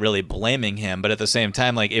I'm not really blaming him. But at the same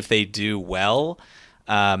time, if they do well,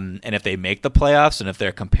 and if they make the playoffs and if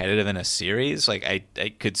they're competitive in a series, I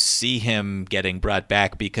could see him getting brought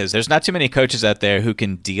back, because there's not too many coaches out there who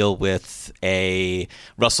can deal with a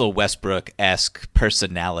Russell Westbrook-esque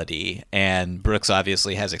personality. And Brooks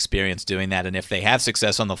obviously has experience doing that. And if they have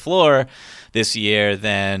success on the floor this year,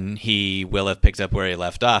 then he will have picked up where he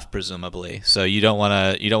left off, presumably. So you don't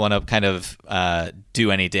want to kind of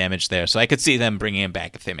do any damage there. So I could see them bringing him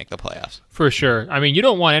back if they make the playoffs. For sure. I mean, you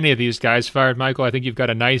don't want any of these guys fired, Michael. I think you've got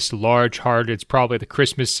a nice, large heart. It's probably the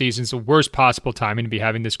Christmas season. It's the worst possible timing to be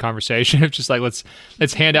having this conversation. It's just like,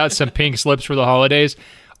 let's hand out some pink slips for the holidays.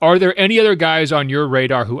 Are there any other guys on your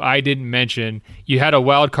radar who I didn't mention? You had a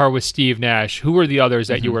wild card with Steve Nash. Who were the others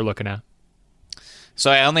that you were looking at?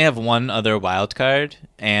 So I only have one other wild card,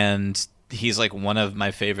 and he's one of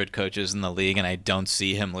my favorite coaches in the league, and I don't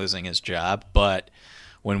see him losing his job. But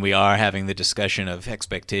when we are having the discussion of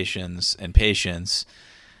expectations and patience,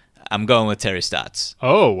 I'm going with Terry Stotts.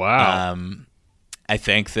 Oh, wow. I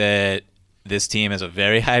think that this team has a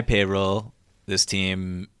very high payroll. This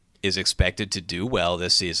team is expected to do well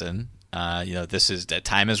this season.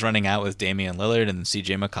 Time is running out with Damian Lillard and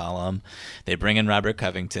CJ McCollum. They bring in Robert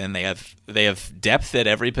Covington. They have depth at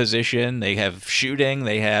every position. They have shooting.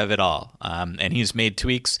 They have it all. And he's made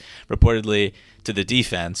tweaks reportedly to the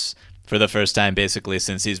defense for the first time basically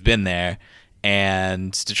since he's been there,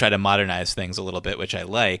 and to try to modernize things a little bit, which I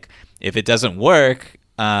like. If it doesn't work,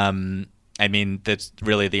 that's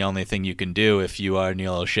really the only thing you can do if you are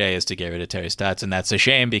Neil O'Shea, is to get rid of Terry Stotts, and that's a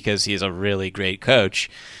shame because he's a really great coach.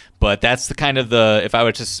 But that's the kind of if I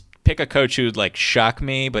were to pick a coach who'd like shock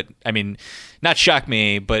me, but not shock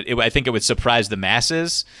me, but I think it would surprise the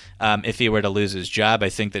masses if he were to lose his job. I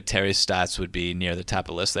think that Terry Stotts would be near the top of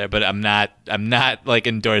the list there, but I'm not like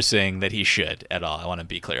endorsing that he should at all. I want to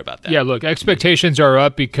be clear about that. Yeah, look, expectations are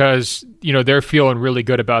up because, they're feeling really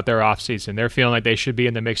good about their offseason. They're feeling like they should be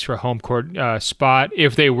in the mix for a home court spot.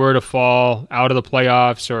 If they were to fall out of the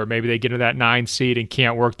playoffs, or maybe they get into that 9 seed and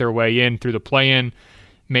can't work their way in through the play-in,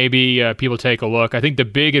 maybe people take a look. I think the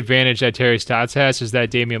big advantage that Terry Stotts has is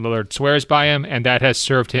that Damian Lillard swears by him, and that has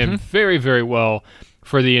served him very, very well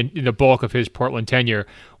for the bulk of his Portland tenure.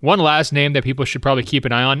 One last name that people should probably keep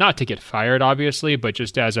an eye on, not to get fired, obviously, but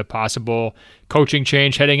just as a possible coaching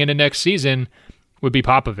change heading into next season, would be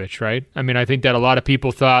Popovich, right? I think that a lot of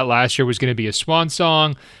people thought last year was going to be a swan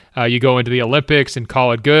song. You go into the Olympics and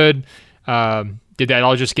call it good. Did that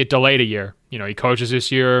all just get delayed a year? He coaches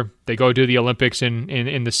this year. They go do the Olympics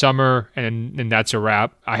in the summer, and that's a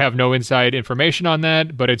wrap. I have no inside information on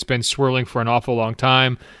that, but it's been swirling for an awful long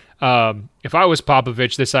time. If I was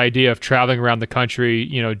Popovich, this idea of traveling around the country,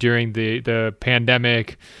 during the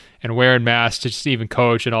pandemic and wearing masks to just even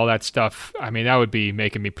coach and all that stuff, that would be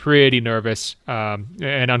making me pretty nervous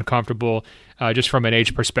and uncomfortable, just from an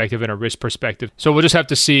age perspective and a risk perspective. So we'll just have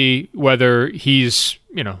to see whether he's,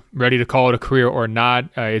 ready to call it a career or not.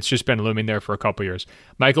 It's just been looming there for a couple years.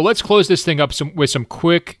 Michael, let's close this thing up with some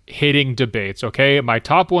quick hitting debates, okay? My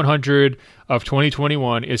top 100 of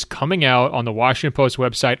 2021 is coming out on the Washington Post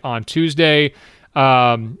website on Tuesday.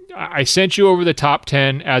 I sent you over the top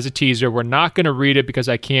 10 as a teaser. We're not going to read it because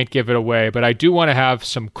I can't give it away, but I do want to have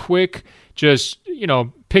some quick, just,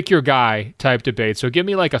 pick your guy type debate. So give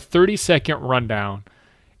me like a 30-second rundown.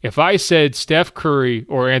 If I said Steph Curry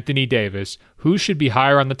or Anthony Davis, who should be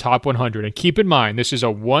higher on the top 100? And keep in mind, this is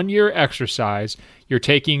a one-year exercise. You're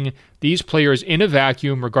taking these players in a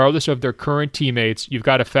vacuum, regardless of their current teammates. You've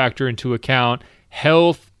got to factor into account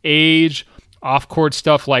health, age, off-court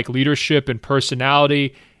stuff like leadership and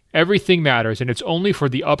personality. Everything matters, and it's only for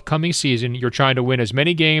the upcoming season. You're trying to win as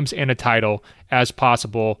many games and a title as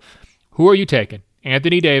possible. Who are you taking,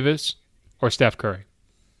 Anthony Davis or Steph Curry?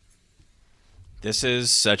 This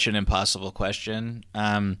is such an impossible question.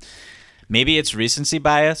 Maybe it's recency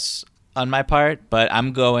bias on my part, but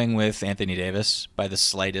I'm going with Anthony Davis by the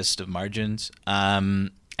slightest of margins.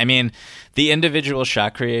 The individual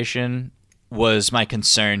shot creation was my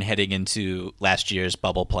concern heading into last year's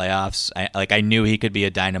bubble playoffs. I knew he could be a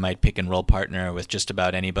dynamite pick and roll partner with just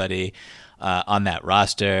about anybody on that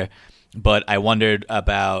roster. But I wondered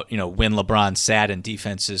about, when LeBron sat and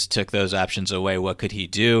defenses took those options away, what could he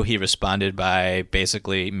do? He responded by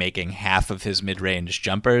basically making half of his mid-range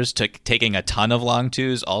jumpers, taking a ton of long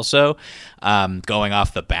twos also, going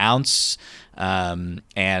off the bounce,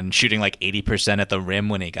 and shooting like 80% at the rim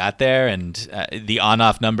when he got there. And the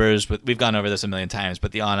on-off numbers, we've gone over this a million times,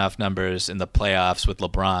 but the on-off numbers in the playoffs with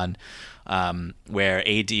LeBron, where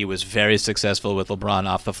AD was very successful with LeBron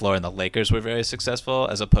off the floor and the Lakers were very successful,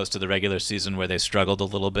 as opposed to the regular season where they struggled a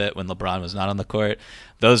little bit when LeBron was not on the court.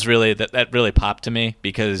 Those really that really popped to me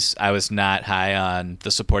because I was not high on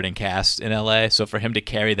the supporting cast in LA. So for him to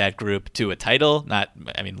carry that group to a title,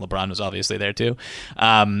 LeBron was obviously there too,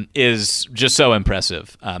 is just so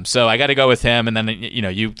impressive. So I got to go with him, and then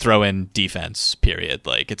you throw in defense. Period.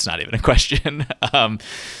 Like, it's not even a question.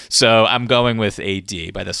 So I'm going with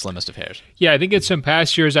AD by the slimmest of hairs. Yeah, I think in some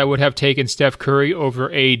past years I would have taken Steph Curry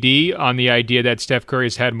over AD on the idea that Steph Curry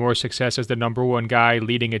has had more success as the number one guy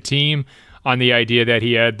leading a team, on the idea that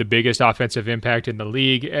he had the biggest offensive impact in the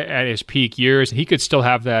league at his peak years. He could still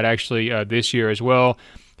have that actually this year as well.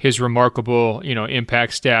 His remarkable,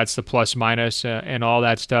 impact stats, the plus minus and all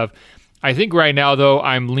that stuff. I think right now, though,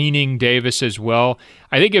 I'm leaning Davis as well.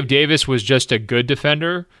 I think if Davis was just a good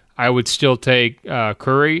defender, I would still take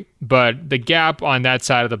Curry, but the gap on that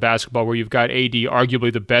side of the basketball where you've got AD,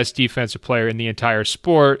 arguably the best defensive player in the entire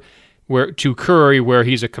sport, to Curry, where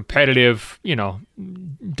he's a competitive,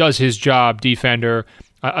 does his job defender,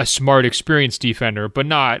 a smart, experienced defender, but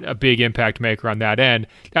not a big impact maker on that end.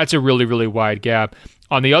 That's a really, really wide gap.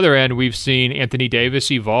 On the other end, we've seen Anthony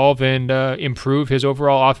Davis evolve and improve his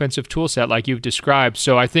overall offensive tool set like you've described.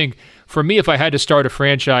 So I think for me, if I had to start a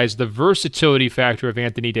franchise, the versatility factor of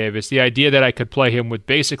Anthony Davis, the idea that I could play him with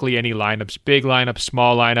basically any lineups, big lineups,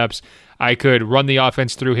 small lineups, I could run the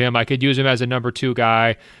offense through him. I could use him as a number 2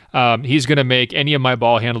 guy. He's going to make any of my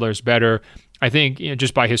ball handlers better. I think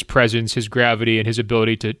just by his presence, his gravity, and his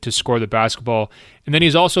ability to score the basketball. And then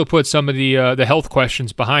he's also put some of the health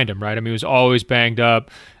questions behind him, right? I mean, he was always banged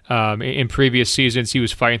up. In previous seasons, he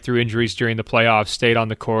was fighting through injuries during the playoffs, stayed on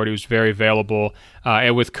the court. He was very available.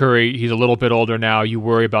 And with Curry, he's a little bit older now. You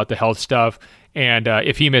worry about the health stuff. And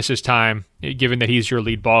if he misses time, given that he's your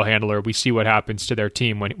lead ball handler, we see what happens to their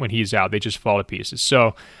team when he's out. They just fall to pieces.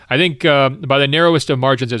 So I think by the narrowest of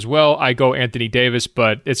margins as well, I go Anthony Davis,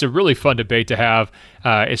 but it's a really fun debate to have,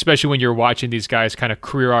 especially when you're watching these guys kind of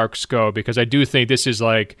career arcs go, because I do think this is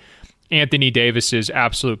like Anthony Davis's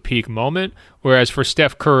absolute peak moment, whereas for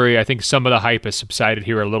Steph Curry, I think some of the hype has subsided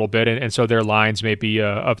here a little bit, and so their lines maybe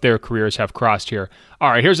of their careers have crossed here.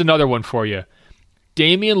 All right, here's another one for you.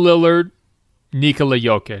 Damian Lillard, Nikola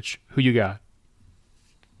Jokic. Who you got?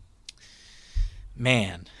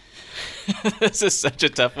 Man, this is such a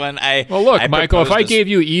tough one. Michael, if I gave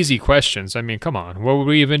you easy questions, I mean, come on, what would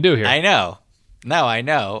we even do here? I know. No, I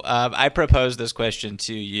know. I proposed this question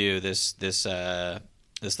to you, this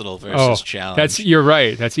little versus challenge. You're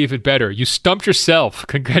right. That's even better. You stumped yourself.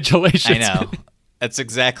 Congratulations. I know. That's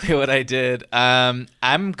exactly what I did. I'm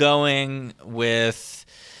going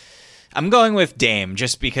with Dame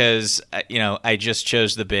just because I just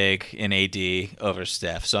chose the big in AD over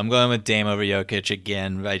Steph. So I'm going with Dame over Jokic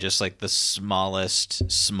again by just like the smallest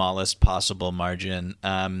possible margin.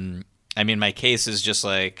 I mean, my case is just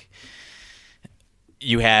like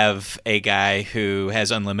you have a guy who has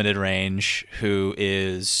unlimited range, who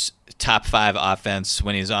is top 5 offense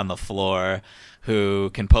when he's on the floor, who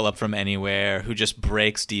can pull up from anywhere, who just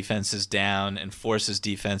breaks defenses down and forces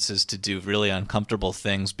defenses to do really uncomfortable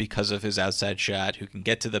things because of his outside shot, who can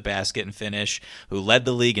get to the basket and finish, who led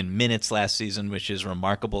the league in minutes last season, which is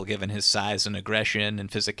remarkable given his size and aggression and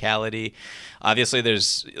physicality. Obviously,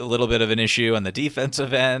 there's a little bit of an issue on the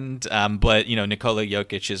defensive end, but Nikola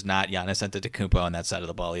Jokic is not Giannis Antetokounmpo on that side of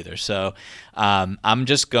the ball either. So I'm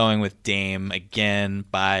just going with Dame again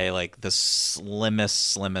by like the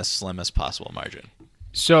slimmest possible margin.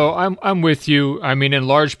 So I'm with you. I mean, in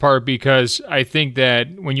large part because I think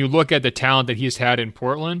that when you look at the talent that he's had in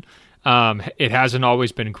Portland, it hasn't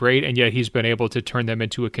always been great, and yet he's been able to turn them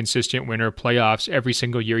into a consistent winner. Playoffs every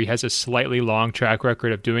single year. He has a slightly long track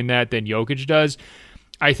record of doing that than Jokic does.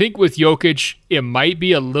 I think with Jokic, it might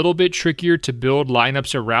be a little bit trickier to build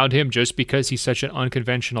lineups around him just because he's such an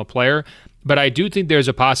unconventional player. But I do think there's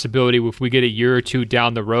a possibility if we get a year or two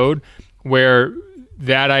down the road where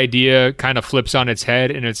that idea kind of flips on its head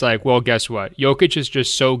and it's like, well, guess what? Jokic is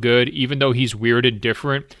just so good, even though he's weird and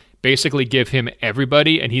different. Basically give him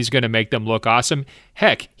everybody and he's going to make them look awesome.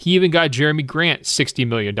 Heck, he even got Jeremy Grant $60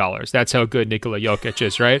 million. That's how good Nikola Jokic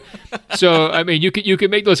is, right? So, I mean, you could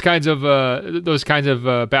make those kinds of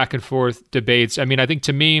back and forth debates. I mean, I think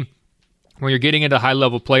to me, when you're getting into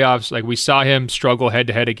high-level playoffs, like we saw him struggle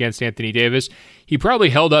head-to-head against Anthony Davis, he probably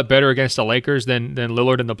held up better against the Lakers than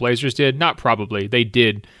Lillard and the Blazers did. Not probably. They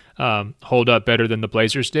did hold up better than the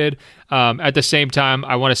Blazers did. At the same time,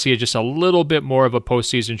 I want to see just a little bit more of a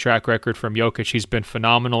postseason track record from Jokic. He's been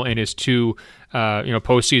phenomenal in his 2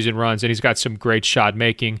 postseason runs, and he's got some great shot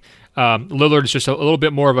making. Lillard is just a little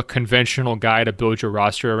bit more of a conventional guy to build your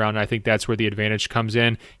roster around. And I think that's where the advantage comes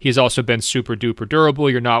in. He's also been super duper durable.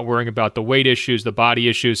 You're not worrying about the weight issues, the body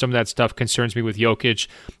issues. Some of that stuff concerns me with Jokic,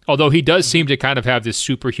 although he does seem to kind of have this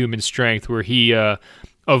superhuman strength where he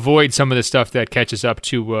avoids some of the stuff that catches up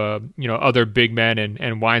to other big men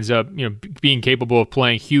and winds up being capable of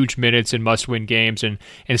playing huge minutes in must-win games and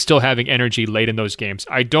still having energy late in those games.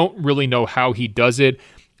 I don't really know how he does it.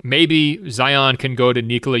 Maybe Zion can go to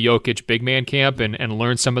Nikola Jokic big man camp and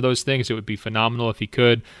learn some of those things. It would be phenomenal if he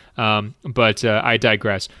could, but I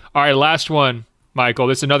digress. All right, last one, Michael.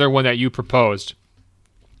 This is another one that you proposed.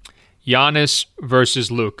 Giannis versus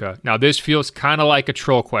Luka. Now, this feels kind of like a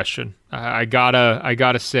troll question. I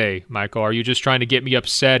gotta say, Michael, are you just trying to get me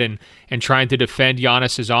upset and trying to defend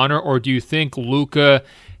Giannis's honor, or do you think Luka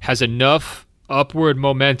has enough upward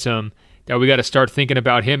momentum that we got to start thinking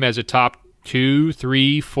about him as a top 2,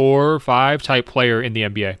 3, 4, 5 type player in the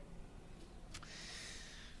NBA?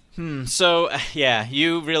 So, yeah,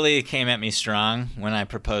 you really came at me strong when I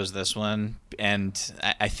proposed this one, and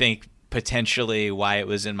I think potentially why it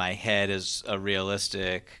was in my head as a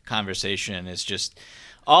realistic conversation is just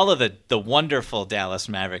all of the wonderful Dallas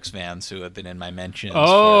Mavericks fans who have been in my mentions for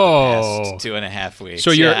the past 2.5 weeks.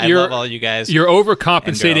 So I love all you guys. You're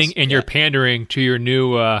overcompensating and yeah. you're pandering to your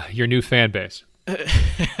new fan base.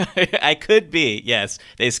 I could be. Yes,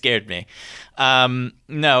 they scared me.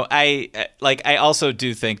 No, I also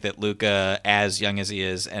do think that Luka, as young as he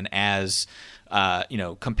is, and as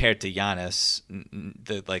compared to Giannis,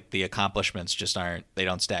 the accomplishments just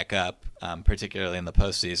don't stack up, particularly in the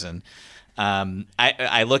postseason.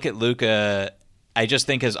 I look at Luka. I just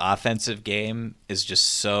think his offensive game is just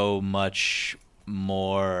so much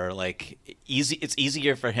more easy. It's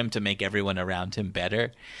easier for him to make everyone around him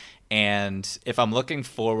better. And if I'm looking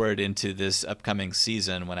forward into this upcoming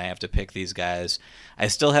season when I have to pick these guys, I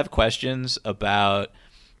still have questions about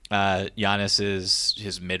Giannis's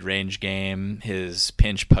his mid-range game, his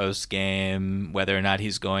pinch post game, whether or not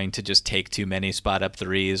he's going to just take too many spot-up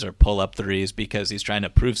threes or pull-up threes because he's trying to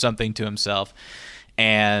prove something to himself.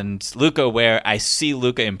 And Luka, where I see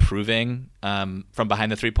Luka improving from behind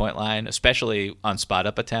the three-point line, especially on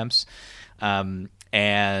spot-up attempts.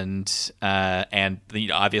 And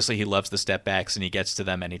obviously he loves the step backs and he gets to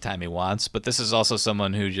them anytime he wants. But this is also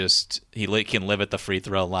someone who he can live at the free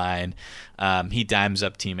throw line. He dimes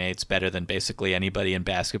up teammates better than basically anybody in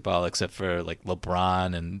basketball except for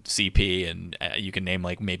LeBron and CP, and you can name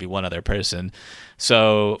maybe one other person.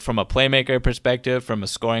 So from a playmaker perspective, from a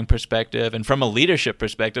scoring perspective, and from a leadership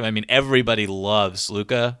perspective, I mean, everybody loves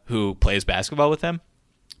Luka who plays basketball with him.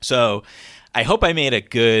 So I hope I made a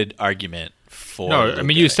good argument. No, I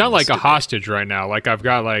mean, you sound like a hostage right now. Like I've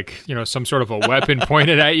got some sort of a weapon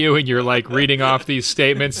pointed at you, and you're reading off these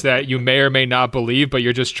statements that you may or may not believe, but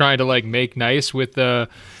you're just trying to make nice with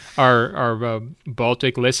our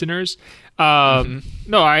Baltic listeners.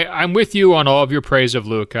 No, I'm with you on all of your praise of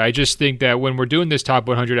Luka. I just think that when we're doing this top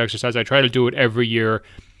 100 exercise, I try to do it every year.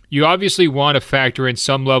 You obviously want to factor in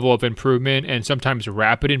some level of improvement and sometimes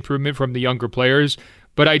rapid improvement from the younger players.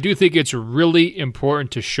 But I do think it's really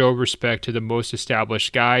important to show respect to the most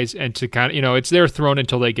established guys and to kind of, it's their throne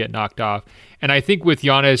until they get knocked off. And I think with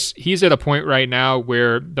Giannis, he's at a point right now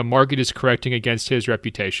where the market is correcting against his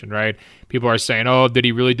reputation, right? People are saying, did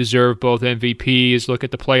he really deserve both MVPs? Look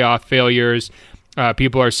at the playoff failures.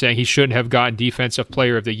 People are saying he shouldn't have gotten Defensive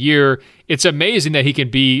Player of the Year. It's amazing that he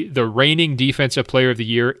can be the reigning Defensive Player of the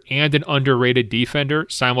Year and an underrated defender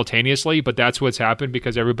simultaneously, but that's what's happened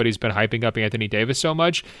because everybody's been hyping up Anthony Davis so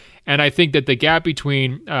much. And I think that the gap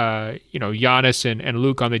between Giannis and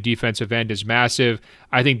Luke on the defensive end is massive.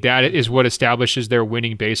 I think that is what establishes their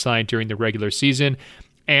winning baseline during the regular season.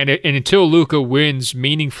 And until Luka wins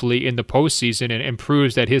meaningfully in the postseason and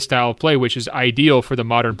proves that his style of play, which is ideal for the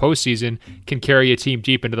modern postseason, can carry a team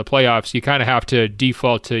deep into the playoffs, you kind of have to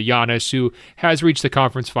default to Giannis, who has reached the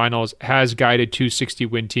conference finals, has guided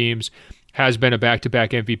 260-win teams, has been a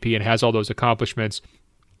back-to-back MVP, and has all those accomplishments.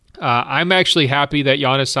 I'm actually happy that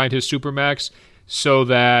Giannis signed his Supermax so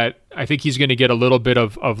that I think he's going to get a little bit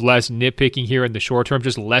of less nitpicking here in the short term,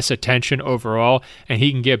 just less attention overall, and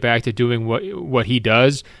he can get back to doing what he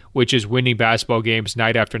does, which is winning basketball games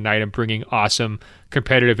night after night and bringing awesome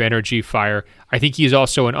competitive energy, fire. I think he's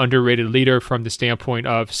also an underrated leader from the standpoint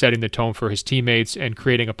of setting the tone for his teammates and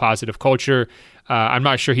creating a positive culture. I'm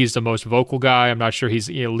not sure he's the most vocal guy. I'm not sure he's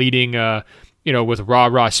leading with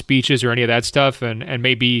rah-rah speeches or any of that stuff. And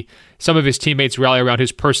maybe some of his teammates rally around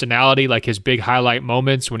his personality, like his big highlight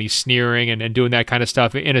moments when he's sneering and doing that kind of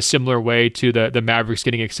stuff in a similar way to the Mavericks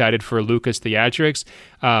getting excited for Luka's theatrics.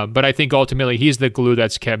 But I think ultimately he's the glue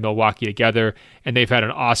that's kept Milwaukee together, and they've had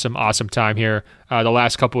an awesome, awesome time here the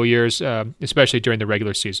last couple of years, especially during the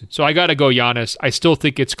regular season. So I got to go Giannis. I still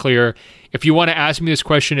think it's clear. If you want to ask me this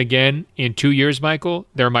question again in 2 years, Michael,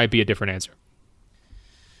 there might be a different answer.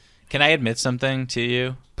 Can I admit something to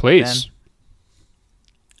you? Please. Ben?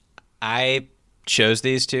 I chose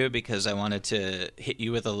these two because I wanted to hit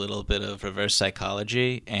you with a little bit of reverse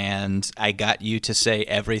psychology, and I got you to say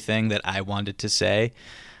everything that I wanted to say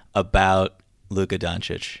about Luka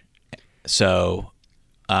Doncic. So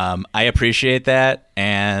I appreciate that,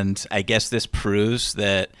 and I guess this proves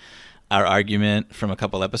that our argument from a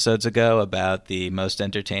couple episodes ago about the most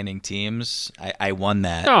entertaining teams, I won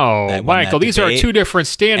that. No, Michael, these are two different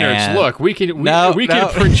standards. And Look, we can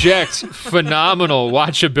project phenomenal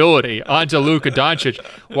watchability onto Luka Doncic.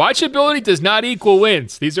 Watchability does not equal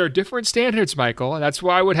wins. These are different standards, Michael. That's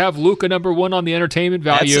why I would have Luka number one on the entertainment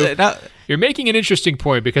value. You're making an interesting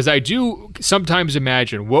point because I do sometimes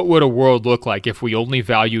imagine what would a world look like if we only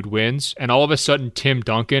valued wins and all of a sudden Tim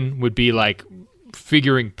Duncan would be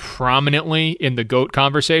figuring prominently in the GOAT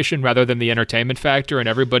conversation rather than the entertainment factor, and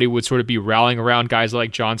everybody would sort of be rallying around guys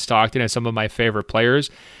like John Stockton and some of my favorite players.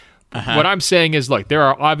 What I'm saying is, look, there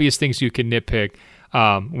are obvious things you can nitpick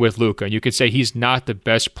with Luka. You could say he's not the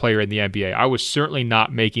best player in the NBA. I was certainly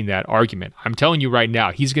not making that argument. I'm telling you right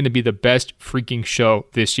now, he's going to be the best freaking show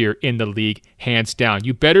this year in the league, hands down.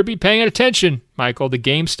 You better be paying attention, Michael. The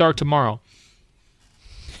games start tomorrow.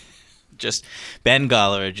 Just Ben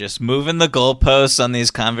Golliver, just moving the goalposts on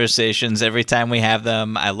these conversations every time we have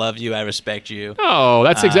them. I love you. I respect you. Oh,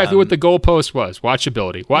 that's exactly what the goalpost was.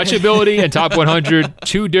 Watchability and top 100,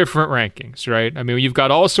 two different rankings, right? I mean, you've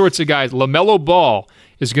got all sorts of guys. LaMelo Ball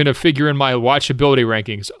is going to figure in my watchability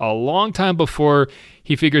rankings a long time before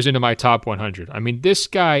he figures into my top 100. I mean, this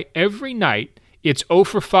guy, every night, it's 0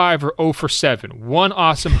 for 5 or 0 for 7. One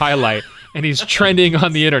awesome highlight, and he's trending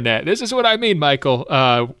on the internet. This is what I mean, Michael.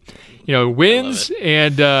 Wins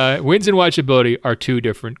and watchability are two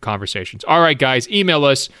different conversations. All right, guys, email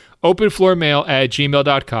us,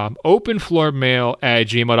 openfloormail@gmail.com,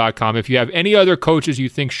 openfloormail@gmail.com. If you have any other coaches you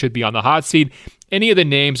think should be on the hot seat, any of the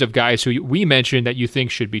names of guys who we mentioned that you think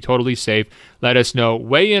should be totally safe, let us know.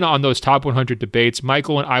 Weigh in on those top 100 debates.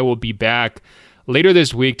 Michael and I will be back later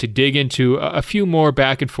this week to dig into a few more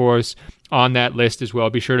back and forths on that list as well.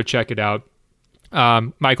 Be sure to check it out.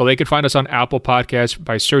 Michael, they can find us on Apple Podcasts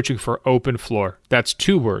by searching for Open Floor. That's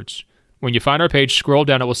 2 words. When you find our page, scroll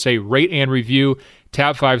down. It will say rate and review.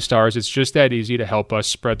 Tap 5 stars. It's just that easy to help us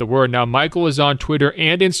spread the word. Now, Michael is on Twitter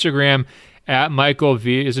and Instagram at Michael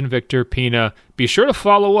V as in Victor Pina. Be sure to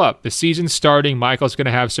follow up. The season's starting. Michael's going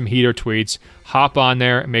to have some heater tweets. Hop on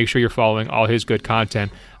there and make sure you're following all his good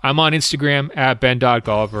content. I'm on Instagram at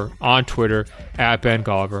Ben.Golliver, on Twitter at Ben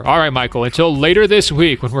Golliver. All right, Michael, until later this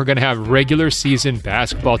week when we're going to have regular season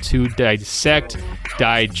basketball to dissect,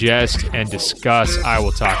 digest, and discuss, I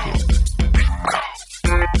will talk to you.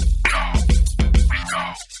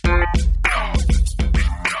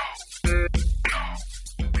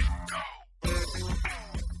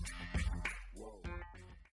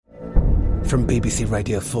 From BBC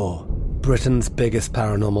Radio 4, Britain's biggest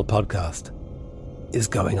paranormal podcast is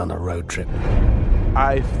going on a road trip.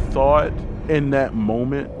 I thought in that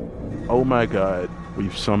moment, oh my God,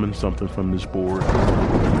 we've summoned something from this board.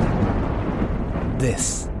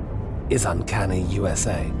 This is Uncanny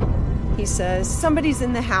USA. He says, somebody's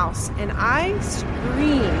in the house, and I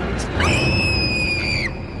screamed.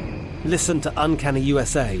 Listen to Uncanny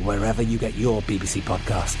USA wherever you get your BBC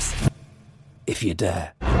podcasts, if you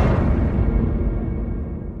dare.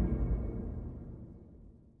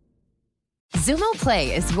 Zumo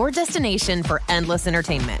Play is your destination for endless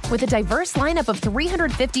entertainment. With a diverse lineup of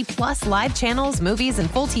 350 plus live channels, movies,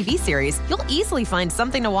 and full TV series, you'll easily find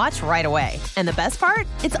something to watch right away. And the best part?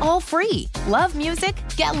 It's all free. Love music?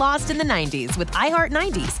 Get lost in the 90s with iHeart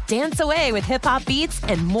 90s, dance away with hip-hop beats,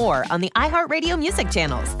 and more on the iHeartRadio music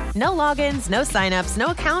channels. No logins, no signups, no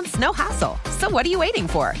accounts, no hassle. So what are you waiting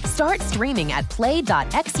for? Start streaming at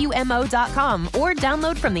play.xumo.com or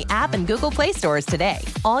download from the app and Google Play stores today.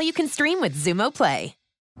 All you can stream with Zumo Play.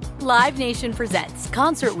 Live Nation presents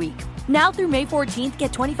Concert Week. Now through May 14th,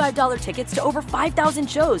 get $25 tickets to over 5,000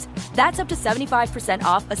 shows. That's up to 75%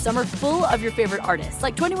 off a summer full of your favorite artists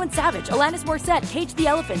like 21 Savage, Alanis Morissette, Cage the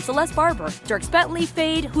Elephant, Celeste Barber, Dierks Bentley,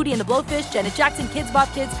 Fade, Hootie and the Blowfish, Janet Jackson, Kidz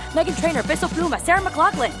Bop Kids, Meghan Trainor, Peso Pluma, Sarah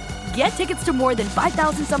McLachlan. Get tickets to more than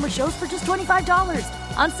 5,000 summer shows for just $25.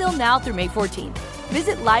 Until now through May 14th.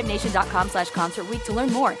 Visit LiveNation.com/Concert Week to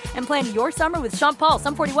learn more and plan your summer with Sean Paul,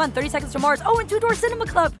 Sum 41, 30 Seconds to Mars, and Two Door Cinema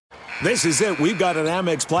Club. This is it. We've got an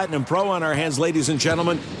Amex Platinum Pro on our hands, ladies and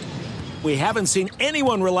gentlemen. We haven't seen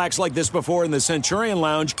anyone relax like this before in the Centurion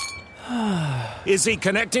Lounge. Is he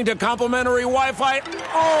connecting to complimentary Wi-Fi?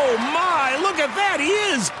 Oh, my! Look at that! He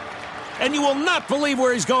is! And you will not believe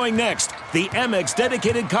where he's going next. The Amex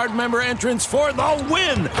dedicated card member entrance for the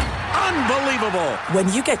win. Unbelievable.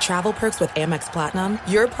 When you get travel perks with Amex Platinum,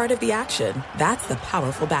 you're part of the action. That's the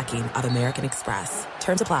powerful backing of American Express.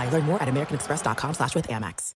 Terms apply. Learn more at americanexpress.com/withAmex.